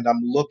now. And I'm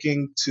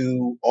looking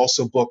to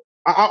also book.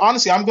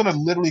 Honestly, I'm going to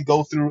literally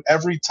go through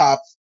every top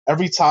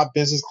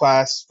business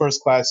class,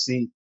 first class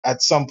seat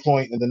at some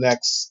point in the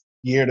next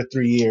year to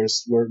 3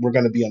 years. We're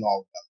going to be on all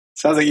of them.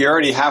 Sounds like you're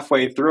already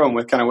halfway through them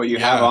with kind of what you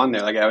have Yeah. on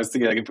there. Like I was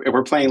thinking, like if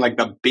we're playing like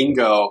the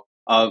bingo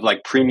of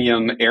like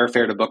premium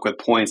airfare to book with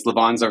points.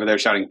 Levon's over there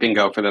shouting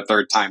bingo for the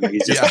third time.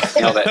 He's just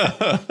nailed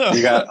it.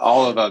 You got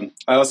all of them.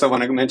 I also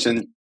want to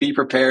mention, be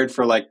prepared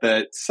for like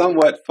the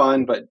somewhat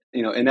fun, but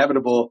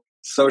inevitable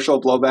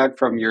social blowback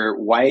from your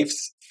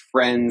wife's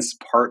friends'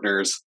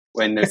 partners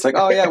when it's like,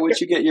 oh yeah, what'd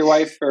you get your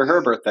wife for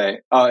her birthday?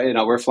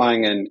 We're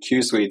flying in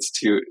Q Suites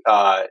to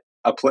to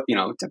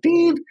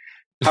Beeb.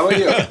 How about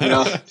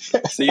you?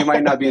 So you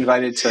might not be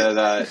invited to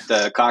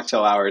the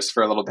cocktail hours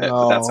for a little bit,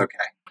 but that's okay.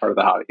 Part of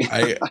the hobby.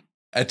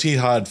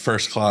 Etihad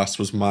first class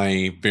was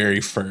my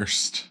very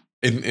first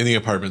in the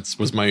apartments.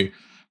 Was my,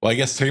 well, I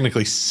guess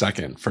technically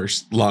second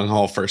first long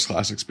haul first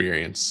class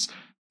experience,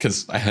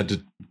 because I had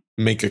to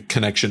make a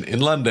connection in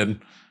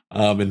London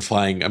in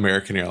flying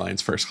American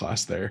Airlines first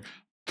class there.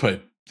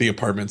 But the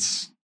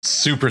apartments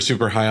super,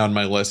 super high on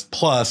my list.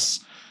 Plus,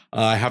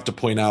 I have to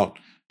point out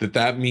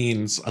that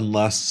means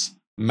unless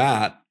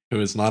Matt, who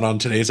is not on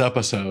today's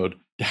episode,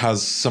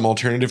 has some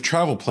alternative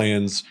travel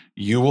plans,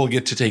 you will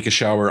get to take a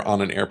shower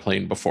on an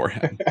airplane before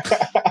him.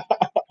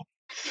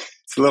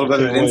 It's a little bit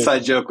of an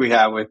inside joke we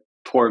have with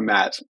poor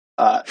Matt.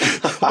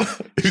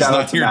 He's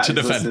not here to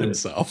defend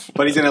himself.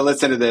 But he's going to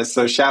listen to this.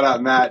 So shout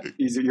out, Matt.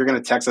 You're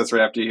going to text us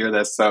right after you hear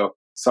this. So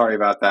sorry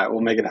about that.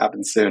 We'll make it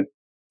happen soon.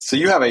 So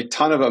you have a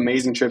ton of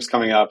amazing trips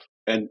coming up.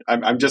 And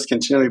I'm just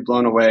continually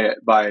blown away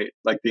by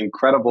like the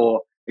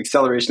incredible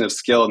acceleration of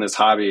skill in this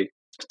hobby.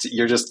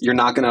 You're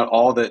knocking out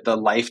all the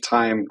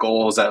lifetime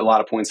goals that a lot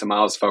of points and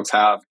miles folks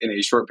have in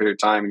a short period of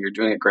time, and you're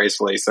doing it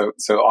gracefully. So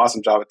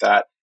awesome job with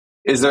that.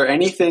 Is there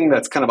anything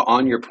that's kind of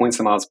on your points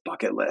and miles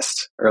bucket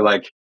list, or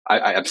like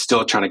I'm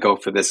still trying to go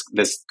for this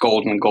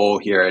golden goal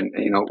here, and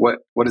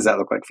what does that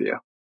look like for you?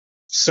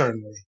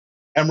 Certainly,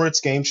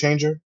 Emirates game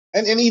changer,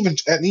 and even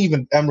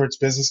Emirates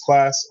business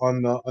class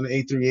on the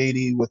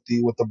A380 with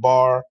the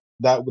bar.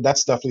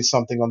 That's definitely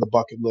something on the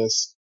bucket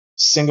list.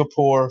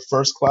 Singapore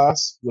first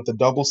class with the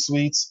double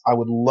suites. I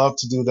would love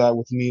to do that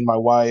with me and my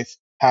wife,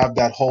 have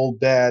that whole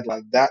bed.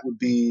 Like that would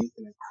be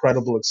an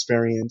incredible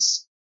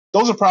experience.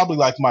 Those are probably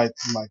like my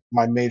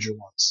major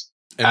ones.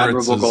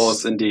 Admirable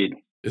goals indeed.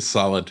 Is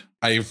solid.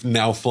 I've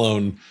now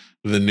flown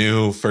the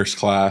new first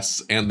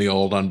class and the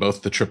old on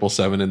both the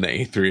 777 and the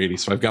A380.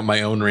 So I've got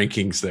my own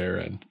rankings there,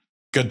 and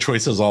good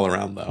choices all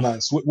around though.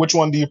 Nice. Which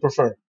one do you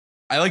prefer?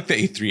 I like the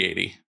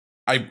A380.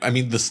 I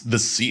mean, the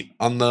seat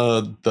on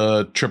the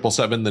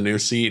 777, the new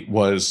seat,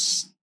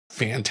 was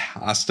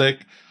fantastic,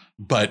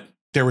 but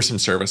there were some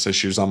service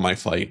issues on my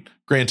flight.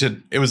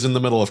 Granted, it was in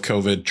the middle of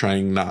COVID,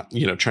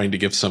 trying to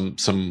give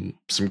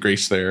some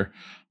grace there,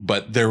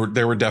 but there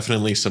were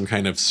definitely some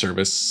kind of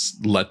service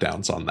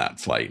letdowns on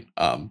that flight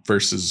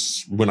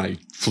versus when I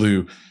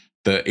flew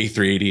the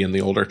A380 and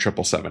the older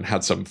 777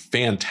 had some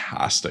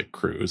fantastic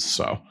crews.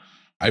 So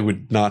I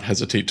would not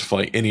hesitate to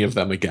fly any of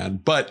them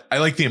again, but I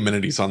like the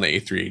amenities on the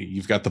A380.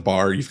 You've got the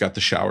bar, you've got the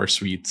shower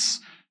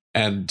suites,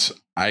 and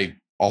I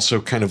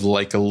also kind of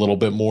like a little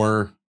bit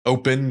more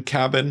open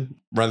cabin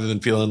rather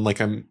than feeling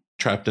like I'm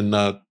trapped in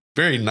a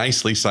very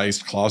nicely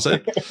sized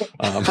closet.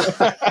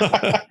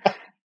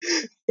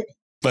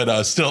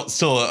 But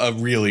still a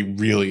really,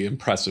 really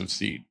impressive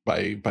seat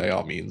by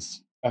all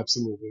means.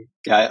 Absolutely.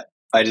 Yeah,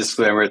 I just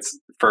flew Emirates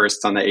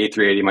first on the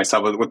A380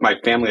 myself with my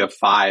family of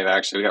 5.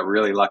 Actually, we got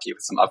really lucky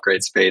with some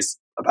upgrade space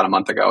about a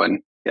month ago,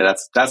 and yeah,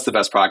 that's the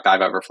best product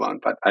I've ever flown.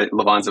 But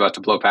Lovan's about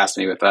to blow past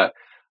me with a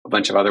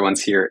bunch of other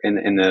ones here in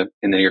the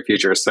near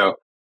future. So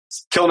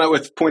killing it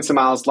with points and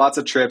miles, lots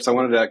of trips. I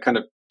wanted to kind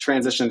of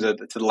transition to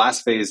the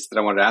last phase that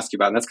I wanted to ask you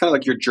about, and that's kind of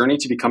like your journey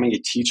to becoming a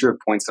teacher of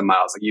points and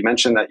miles. Like you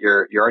mentioned that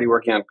you're already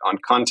working on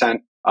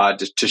content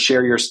to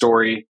share your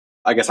story.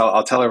 I guess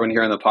I'll tell everyone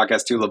here on the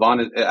podcast too.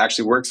 Lovan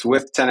actually works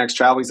with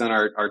 10xTravel. He's on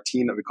our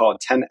team that we call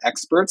 10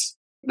 Experts.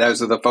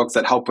 Those are the folks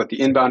that help with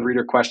the inbound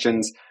reader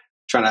questions,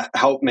 trying to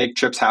help make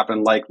trips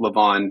happen like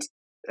Lovan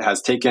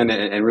has taken,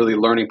 and really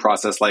learning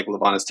process like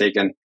Lovan has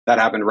taken. That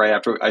happened right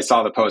after I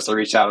saw the post. I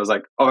reached out. I was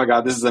like, oh my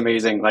God, this is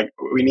amazing. Like,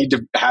 we need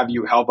to have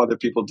you help other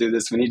people do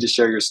this. We need to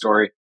share your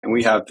story. And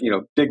we have,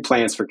 big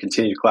plans for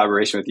continued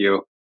collaboration with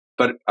you.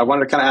 But I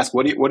wanted to kind of ask,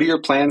 what are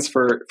your plans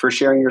for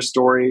sharing your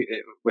story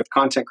with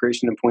content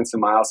creation and points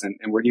and miles, and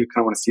where do you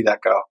kind of want to see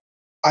that go?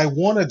 I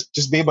want to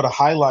just be able to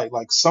highlight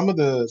like some of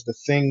the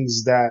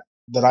things that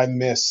I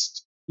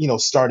missed,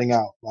 starting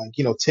out, like,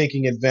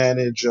 taking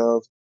advantage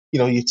of,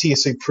 your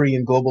TSA pre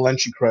and global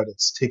entry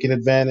credits, taking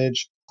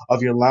advantage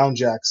of your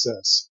lounge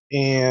access,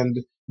 and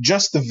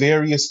just the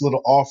various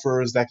little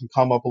offers that can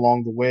come up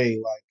along the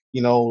way.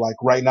 Like, like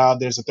right now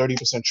there's a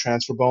 30%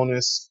 transfer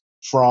bonus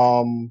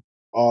from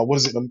what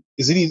is it?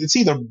 It's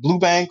either Blue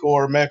Bank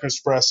or American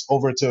Express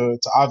over to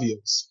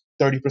Avios,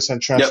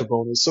 30% transfer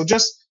bonus. So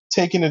just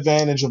taking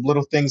advantage of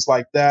little things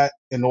like that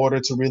in order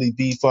to really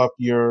beef up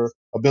your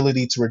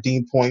ability to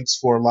redeem points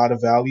for a lot of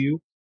value.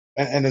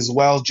 And as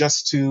well,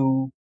 just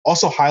to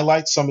also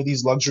highlight some of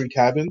these luxury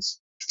cabins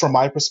from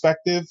my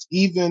perspective.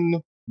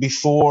 Even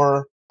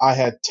before I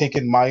had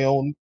taken my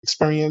own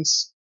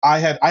experience, I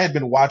had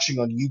been watching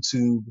on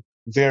YouTube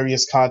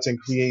various content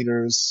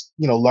creators,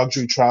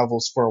 luxury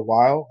travels for a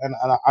while. And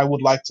I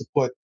would like to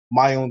put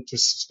my own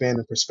spin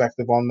and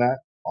perspective on that.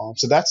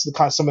 So that's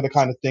some of the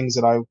kind of things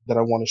that I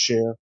want to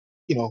share,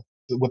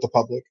 with the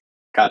public.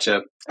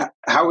 Gotcha.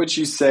 How would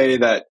you say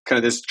that kind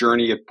of this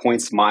journey of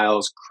points,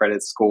 miles,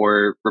 credit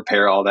score,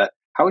 repair, all that,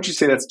 how would you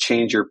say that's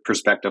changed your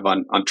perspective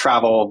on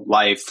travel,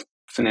 life,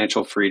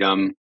 financial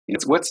freedom?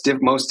 What's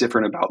most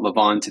different about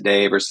Lovan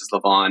today versus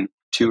Lovan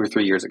 2 or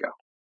 3 years ago?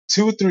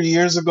 2 or 3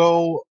 years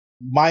ago,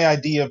 my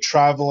idea of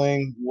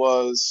traveling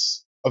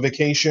was a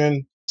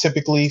vacation,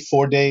 typically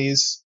 4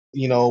 days,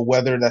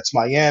 whether that's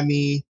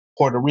Miami,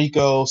 Puerto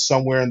Rico,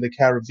 somewhere in the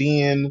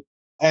Caribbean.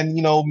 And,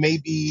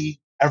 maybe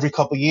every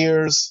couple of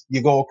years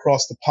you go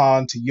across the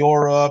pond to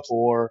Europe,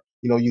 or,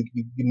 you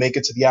make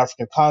it to the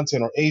African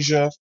continent or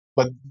Asia.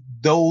 But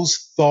those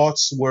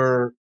thoughts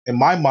were, in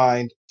my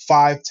mind,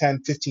 5,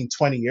 10, 15,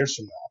 20 years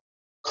from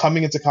now.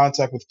 Coming into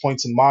contact with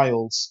points and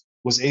miles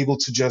was able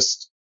to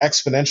just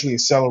exponentially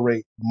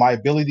accelerate my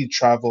ability to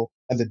travel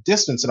and the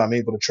distance that I'm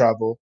able to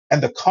travel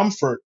and the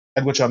comfort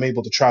at which I'm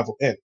able to travel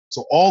in.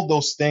 So all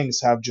those things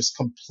have just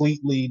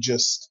completely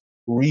just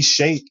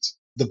reshaped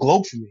the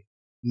globe for me.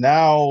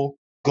 Now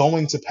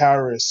going to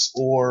Paris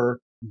or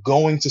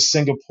going to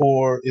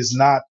Singapore is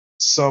not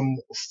some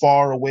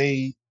far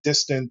away,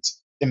 distant,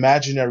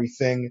 imaginary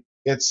thing.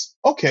 It's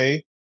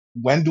okay,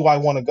 when do I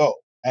want to go?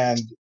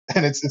 And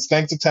it's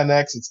thanks to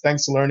 10x, it's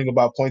thanks to learning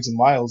about points and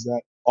miles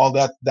that all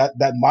that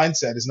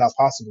mindset is not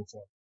possible for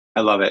me.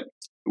 I love it.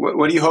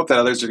 What do you hope that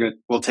others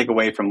will take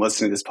away from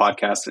listening to this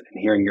podcast and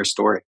hearing your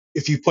story?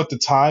 If you put the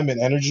time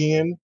and energy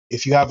in,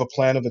 if you have a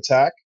plan of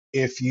attack,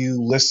 if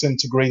you listen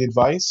to great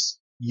advice,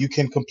 you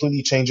can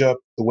completely change up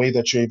the way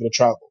that you're able to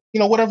travel.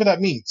 Whatever that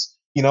means.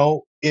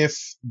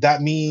 If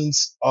that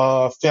means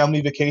a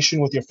family vacation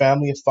with your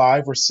family of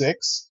 5 or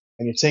 6,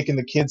 and you're taking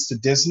the kids to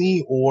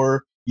Disney,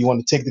 or you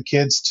want to take the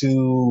kids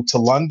to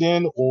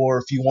London, or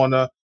if you want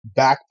to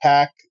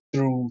backpack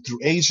through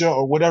Asia,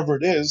 or whatever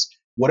it is,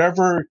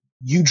 whatever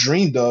you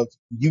dreamed of,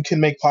 you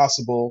can make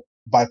possible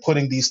by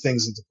putting these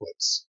things into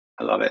place.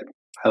 I love it.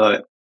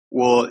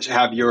 We'll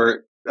have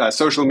your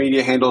social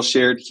media handles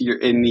shared here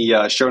in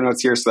the show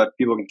notes here so that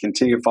people can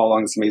continue to follow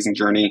along this amazing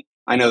journey.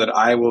 I know that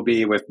I will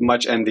be with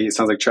much envy. It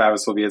sounds like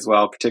Travis will be as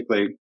well,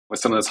 particularly with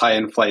some of those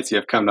high-end flights you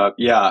have coming up.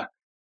 Yeah.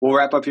 We'll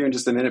wrap up here in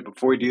just a minute.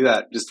 Before we do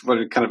that, just want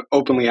to kind of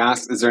openly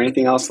ask, is there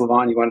anything else,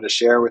 Lovan, you wanted to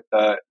share with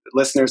the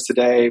listeners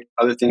today,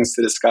 other things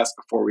to discuss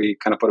before we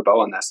kind of put a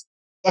bow on this?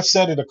 I've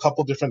said it a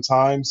couple different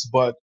times,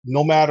 but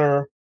no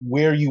matter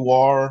where you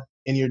are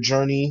in your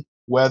journey,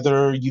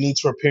 whether you need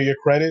to repair your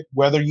credit,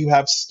 whether you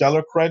have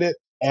stellar credit,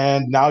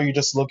 and now you're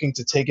just looking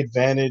to take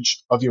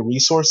advantage of your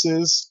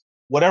resources,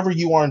 whatever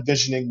you are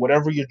envisioning,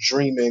 whatever you're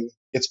dreaming,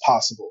 it's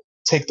possible.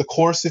 Take the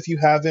course if you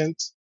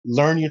haven't,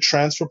 learn your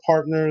transfer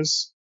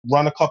partners,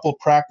 run a couple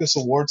practice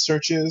award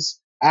searches,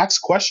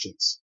 ask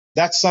questions.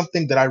 That's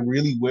something that I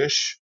really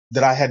wish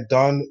that I had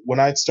done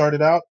when I had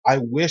started out. I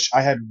wish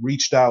I had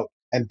reached out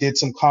and did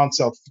some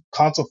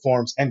consult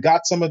forms and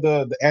got some of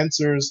the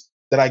answers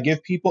that I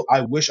give people.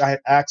 I wish I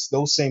had asked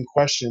those same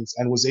questions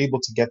and was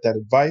able to get that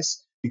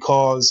advice,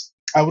 because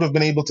I would have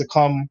been able to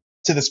come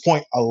to this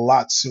point a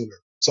lot sooner.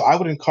 So I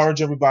would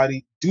encourage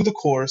everybody, do the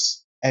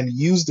course and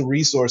use the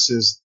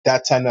resources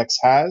that 10x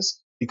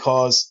has,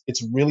 because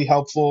it's really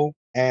helpful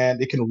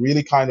and it can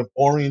really kind of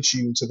orient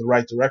you into the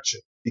right direction.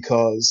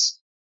 Because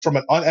from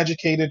an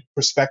uneducated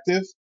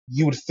perspective,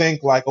 you would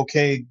think like,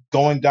 okay,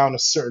 going down a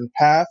certain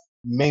path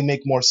may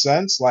make more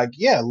sense. Like,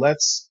 yeah,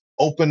 let's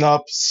open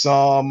up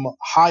some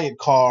Hyatt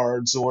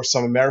cards or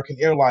some American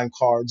airline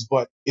cards.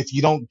 But if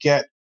you don't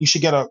you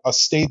should get a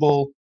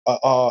stable,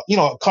 a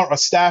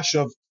stash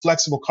of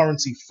flexible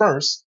currency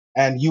first,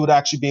 and you would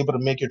actually be able to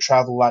make your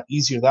travel a lot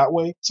easier that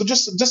way. So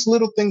just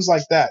little things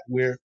like that,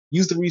 where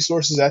use the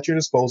resources at your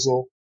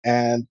disposal,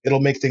 and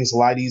it'll make things a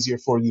lot easier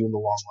for you in the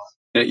long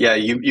run. Yeah,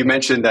 you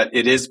mentioned that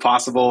it is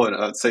possible, and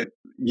I'd say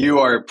you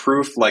are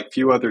proof, like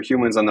few other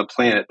humans on the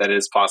planet, that it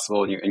is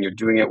possible, and you're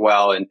doing it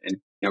well. And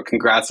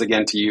congrats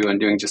again to you on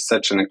doing just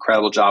such an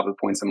incredible job with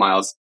points and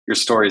miles. Your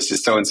story is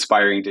just so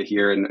inspiring to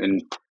hear,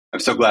 and I'm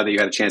so glad that you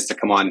had a chance to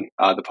come on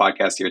the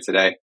podcast here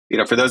today.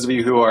 For those of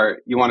you who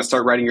you want to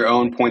start writing your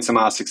own points and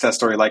miles success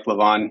story like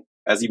Lovan,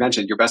 as you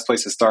mentioned, your best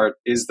place to start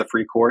is the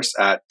free course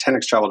at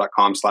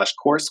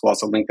 10xtravel.com/course. We'll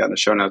also link that in the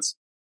show notes.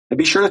 And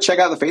be sure to check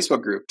out the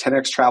Facebook group,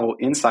 10x Travel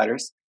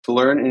Insiders, to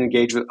learn and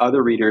engage with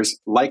other readers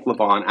like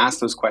Lovan, ask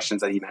those questions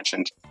that he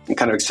mentioned, and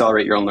kind of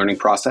accelerate your own learning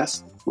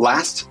process.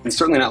 Last, and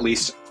certainly not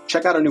least,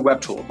 check out our new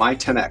web tool, My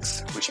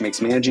 10x, which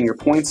makes managing your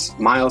points,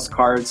 miles,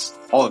 cards,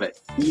 all of it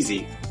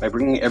easy by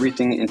bringing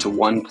everything into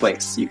one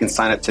place. You can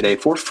sign up today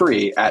for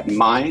free at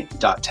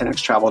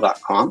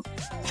my.10xtravel.com.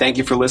 Thank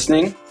you for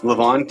listening.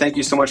 Lovan, thank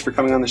you so much for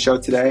coming on the show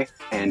today,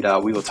 and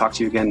we will talk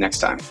to you again next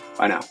time.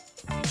 Bye now.